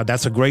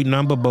 That's a great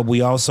number, but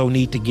we also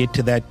need to get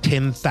to that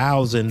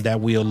 10,000 that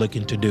we are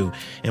looking to do.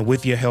 And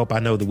with your help, I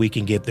know that we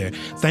can get there.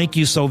 Thank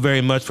you so very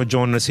much for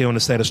joining us here on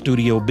the set of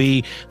Studio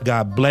B.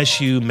 God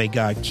bless you. May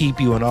God keep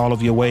you in all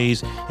of your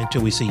ways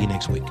until we see you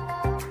next week.